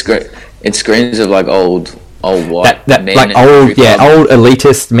 It screams of like old white that men like at old every club. old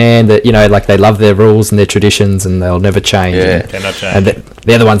elitist man that, you know, like they love their rules and their traditions and they'll never change. Yeah. cannot change. And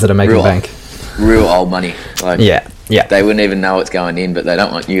they're the ones that are making Real- bank. real old money. Like, Yeah. they wouldn't even know it's going in, but they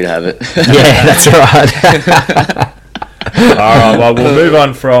don't want you to have it. Yeah, that's right. All right, well, we'll move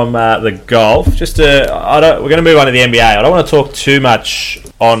on from the golf. We're going to move on to the NBA. I don't want to talk too much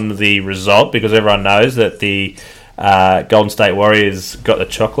on the result because everyone knows that the Golden State Warriors got the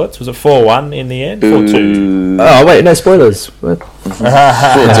chocolates. Was it 4-1 in the end? 4-2. Oh wait, no spoilers. What?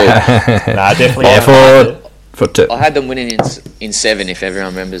 Nah, definitely. Yeah, for 2. I had them winning in 7, if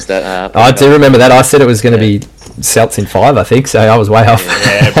everyone remembers that. I do remember that. I said it was going to be Celts in 5, I think, so I was way off.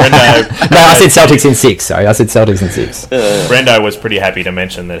 Yeah, Brendo. No, I said Celtics in 6. Sorry, I said Celtics in 6. Brendo was pretty happy to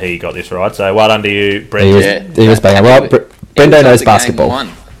mention that he got this right. So well done to you, Brendo. He was banging. Well, Brendo knows basketball.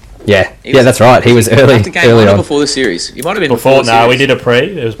 Yeah, that's right. He was early on. Before the series. He might have been Before, the series. we did a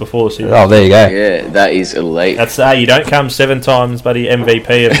pre. It was before the series. Oh, there you go. Yeah, that is elite. That's you don't come 7 times, buddy,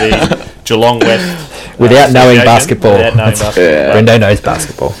 MVP of the Geelong West Without knowing Association. basketball. Without knowing basketball. Yeah. Brendo knows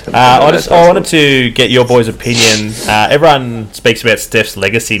basketball. I wanted to get your boys' opinion. Everyone speaks about Steph's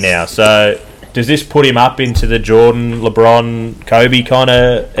legacy now. So does this put him up into the Jordan, LeBron, Kobe kind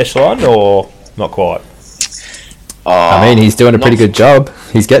of echelon, or not quite? I mean, he's doing a pretty good job.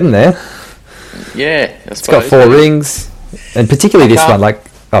 He's getting there. Yeah, I He's got 4 rings, and particularly this one. Like,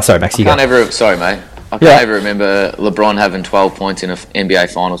 oh, sorry, Max, you go. Sorry, mate. I can't ever remember LeBron having 12 points in an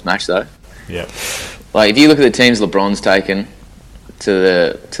NBA Finals match, though. Yeah. Like, if you look at the teams LeBron's taken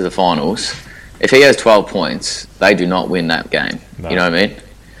to the finals, if he has 12 points, they do not win that game. No. You know what I mean?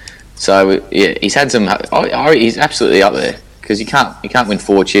 So yeah, he's had some. He's absolutely up there because you can't win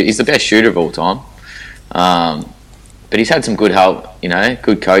 4 chips. He's the best shooter of all time. But he's had some good help. You know,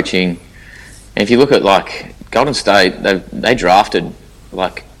 good coaching. And if you look at like Golden State, they drafted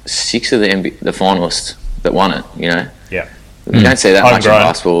like 6 of the finalists that won it. You know. Yeah. You don't see that much in Homegrown.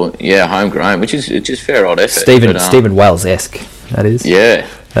 basketball. Yeah, homegrown, which is fair odd effort. Stephen Wells-esque, that is. Yeah.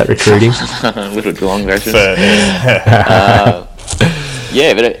 That recruiting. Little Geelong version. Yeah.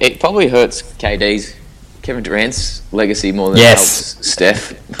 Yeah, but it probably hurts Kevin Durant's legacy more than it Yes. helps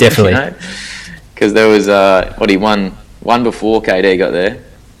Steph. Definitely. Because there was he won one before KD got there,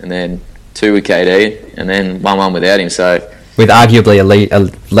 and then 2 with KD, and then 1 without him. So With arguably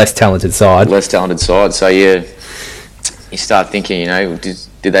a less talented side. less talented side. So you start thinking, you know, did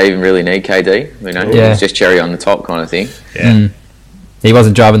they even really need KD? You know, it was just cherry on the top kind of thing. Yeah. He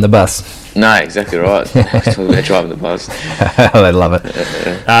wasn't driving the bus. No, exactly right. Talking about driving the bus. I love it.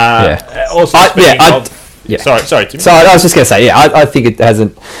 Also, speaking of, yeah. Sorry, Tim. So I was just going to say, I think it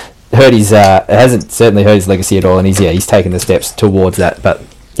hasn't hurt his. It hasn't certainly hurt his legacy at all, and he's taken the steps towards that. But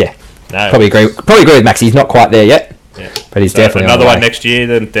yeah, No. probably agree with Max. He's not quite there yet, Yeah. but he's So definitely another on the one way. next year.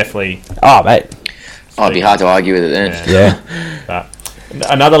 Then definitely. Oh mate, Oh, it'd be hard to argue with it then. yeah.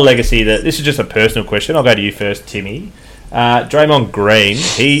 Another legacy that this is just a personal question. I'll go to you first, Timmy. Draymond Green,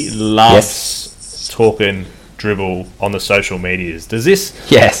 he loves talking dribble on the social medias. Does this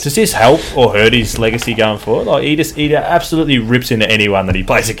Yes. help or hurt his legacy going forward? Like he absolutely rips into anyone that he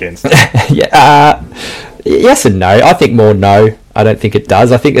plays against. Yeah. Yes and no. I think more no. I don't think it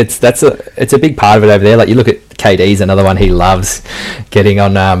does. I think it's a big part of it over there. Like you look at KD's another one. He loves getting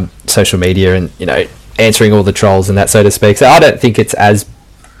on social media and, you know, answering all the trolls and that, so to speak. So I don't think it's as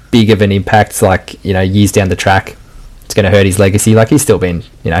big of an impact. Like, you know, years down the track, it's going to hurt his legacy. Like he's still been,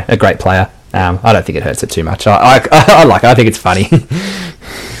 you know, a great player. I don't think it hurts it too much. I think it's funny.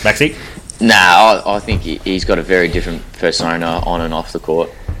 Maxi? Nah, I think he's got a very different persona on and off the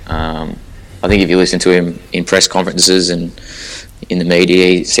court. I think if you listen to him in press conferences and in the media,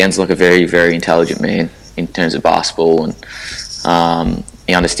 he sounds like a very, very intelligent man in terms of basketball, and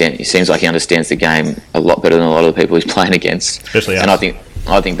he seems like he understands the game a lot better than a lot of the people he's playing against. Especially us. And I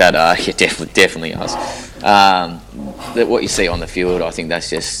think that definitely us. That what you see on the field, I think that's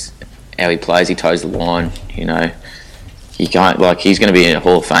just how he plays. He toes the line. You know, he can't he's going to be in a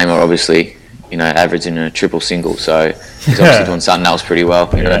Hall of Famer, obviously. You know, averaging a triple single, so he's obviously doing something else pretty well.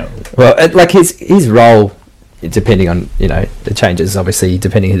 You know, well, like his role, depending on the changes, obviously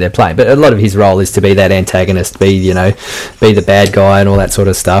depending who they're playing, but a lot of his role is to be that antagonist, be the bad guy and all that sort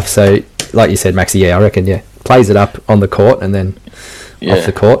of stuff. So, like you said, Maxi, I reckon, plays it up on the court and then off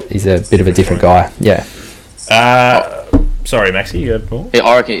the court, he's a bit of a different guy. Yeah. Sorry, Maxi, you got more? Yeah,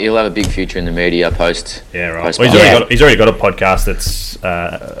 I reckon he'll have a big future in the media post. Yeah, right. Well, he's already got a podcast that's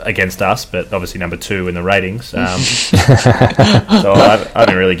against us, but obviously number 2 in the ratings. So I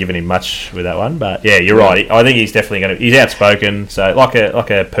haven't really given him much with that one. But yeah, you're right. I think he's definitely going to. He's outspoken, so like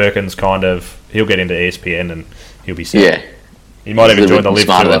a Perkins kind of. He'll get into ESPN and he'll be set. Yeah. He might even join the Live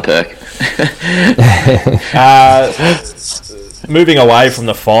smarter Tour. than Perk. Moving away from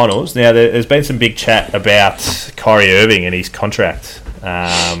the finals, now there's been some big chat about Kyrie Irving and his contract.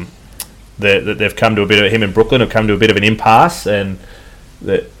 They've come to him and Brooklyn have come to a bit of an impasse, and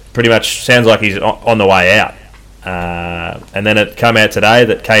that pretty much sounds like he's on the way out. And then it come out today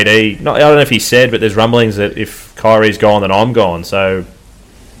that KD, I don't know if he said, but there's rumblings that if Kyrie's gone, then I'm gone. So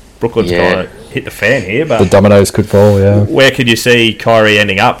Brooklyn's kind of hit the fan here. But the dominoes could fall. Yeah. Where could you see Kyrie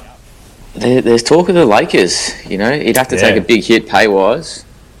ending up? There's talk of the Lakers. He'd have to take a big hit pay-wise,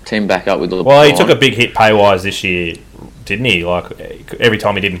 team back up with LeBron. Well, he took a big hit pay-wise this year, didn't he? Like, every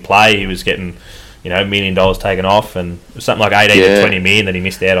time he didn't play, he was getting, $1 million taken off, and it was something like 18 to 20 million that he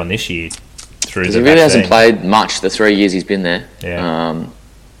missed out on this year. Because he really hasn't played much the 3 years he's been there. Yeah.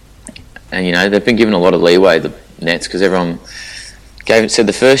 And, they've been given a lot of leeway, the Nets, because everyone said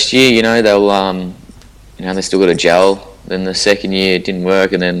the first year, they'll, they still got a gel. Then the second year it didn't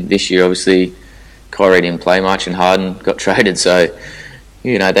work, and then this year obviously Kyrie didn't play much and Harden got traded, so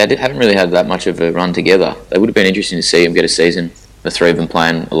they haven't really had that much of a run together. It would have been interesting to see them get a season, the three of them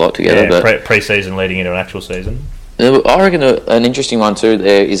playing a lot together. But pre-season leading into an actual season. I reckon an interesting one too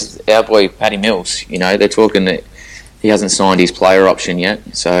there is our boy Patty Mills. They're talking that he hasn't signed his player option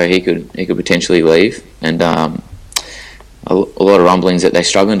yet, so he could potentially leave, and a lot of rumblings that they're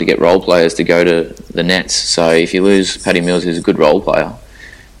struggling to get role players to go to the Nets. So if you lose Patty Mills, who's a good role player,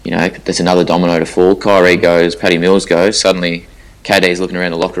 that's another domino to fall. Kyrie goes, Patty Mills goes. Suddenly, KD's looking around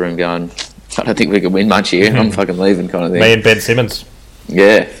the locker room going, I don't think we can win much here. I'm fucking leaving, kind of thing. Me and Ben Simmons.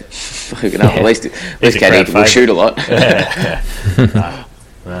 Yeah. At least KD will shoot a lot.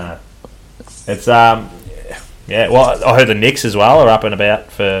 It's well, I heard the Knicks as well are up and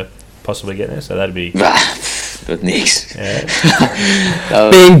about for possibly getting there, so that'd be. The Knicks. Yeah.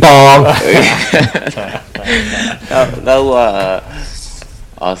 Bing bong.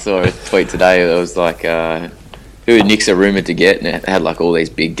 I saw a tweet today that was like, who the Knicks are rumoured to get, and it had like all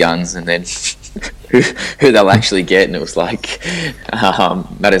these big guns, and then who they'll actually get, and it was like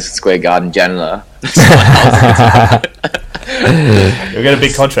Madison Square Garden janitor. You'll get a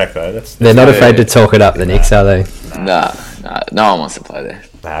big contract though. They're not afraid to talk it up, the Knicks, are they? No one wants to play there.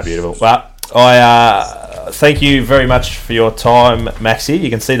 Beautiful. Well, I thank you very much for your time, Maxi. You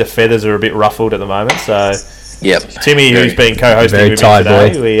can see the feathers are a bit ruffled at the moment, so yep. Timmy, who's been co-hosting with me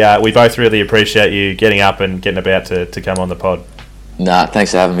today, boy. We both really appreciate you getting up and getting about to come on the pod.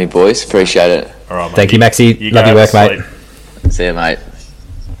 Thanks for having me, boys. Appreciate it. All right, mate. Thank you, Maxi. Love your work, mate. See you, mate.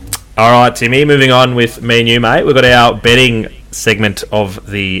 All right, Timmy, moving on with me and you, mate. We've got our betting segment of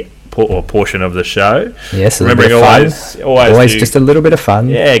the portion of the show. Yes, remembering always just a little bit of fun.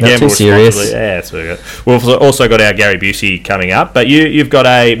 Yeah, not too serious. Yeah, that's very good. We've also got our Gary Busey coming up, but you've got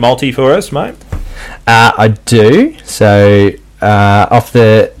a multi for us, mate. I do. So off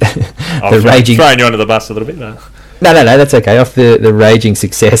the raging, throwing you under the bus a little bit. No, that's okay. Off the raging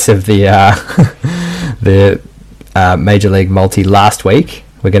success of the Major League multi last week,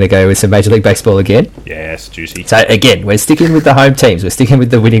 we're going to go with some Major League Baseball again. Yes, juicy. So again, we're sticking with the home teams. We're sticking with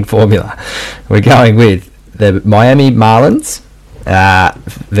the winning formula. We're going with the Miami Marlins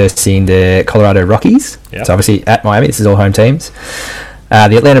versus the Colorado Rockies. Yep. So obviously at Miami, this is all home teams.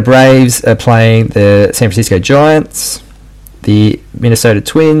 The Atlanta Braves are playing the San Francisco Giants. The Minnesota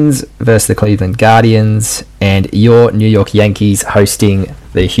Twins versus the Cleveland Guardians, and your New York Yankees hosting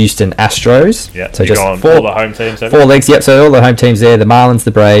the Houston Astros. Yeah, so just all the home teams. Four legs, yep. So all the home teams there: the Marlins,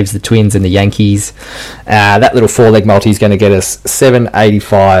 the Braves, the Twins, and the Yankees. That little 4-leg multi is going to get us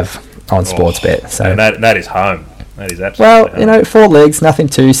 $7.85 on Sportsbet. So and that is home. That is absolutely home. 4 legs, nothing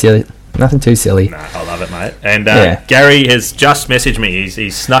too silly. Nothing too silly. No, I love it, mate. And Gary has just messaged me.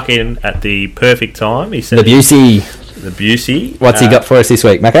 He's snuck in at the perfect time. He said the Busey. What's he got for us this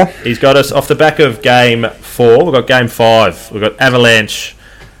week, Macca? He's got us off the back of Game 4. We've got Game 5. We've got Avalanche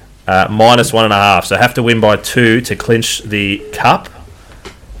 -1.5. So have to win by 2 to clinch the cup.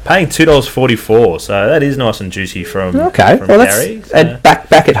 paying $2.44, so that is nice and juicy from Okay, from well, Gary. that's So-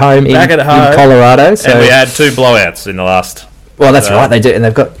 back at home in Colorado. So and we had 2 blowouts in the last. well, that's right. They do, and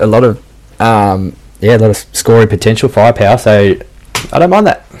they've got a lot of a lot of scoring potential, firepower. So I don't mind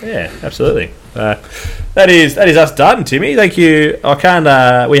that. Yeah, absolutely. That is us done, Timmy. Thank you. I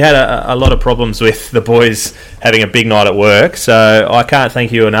can't. We had a lot of problems with the boys having a big night at work, so I can't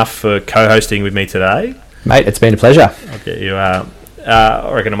thank you enough for co-hosting with me today. Mate, it's been a pleasure. I'll get you. I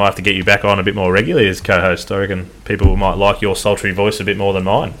reckon I might have to get you back on a bit more regularly as co-host. I reckon people might like your sultry voice a bit more than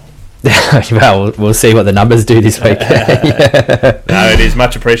mine. Well, we'll see what the numbers do this week. No, it is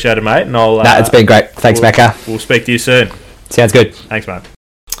much appreciated, mate. And I'll. It's been great. Thanks, Macca. We'll speak to you soon. Sounds good. Thanks, mate.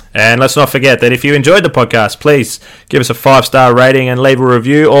 And let's not forget that if you enjoyed the podcast, please give us a 5-star rating and leave a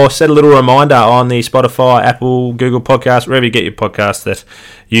review, or set a little reminder on the Spotify, Apple, Google Podcasts, wherever you get your podcasts, that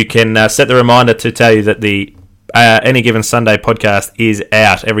you can set the reminder to tell you that the Any Given Sunday podcast is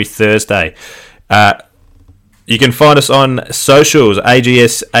out every Thursday. You can find us on socials,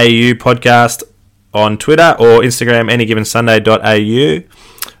 AGSAU Podcast on Twitter, or Instagram, anygivensunday.au,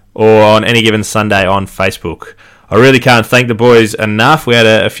 or on Any Given Sunday on Facebook. I really can't thank the boys enough. We had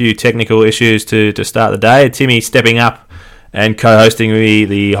a few technical issues to start the day. Timmy stepping up and co-hosting me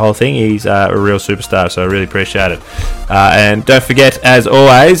the whole thing. He's a real superstar, so I really appreciate it. And don't forget, as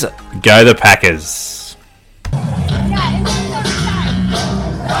always, go the Packers.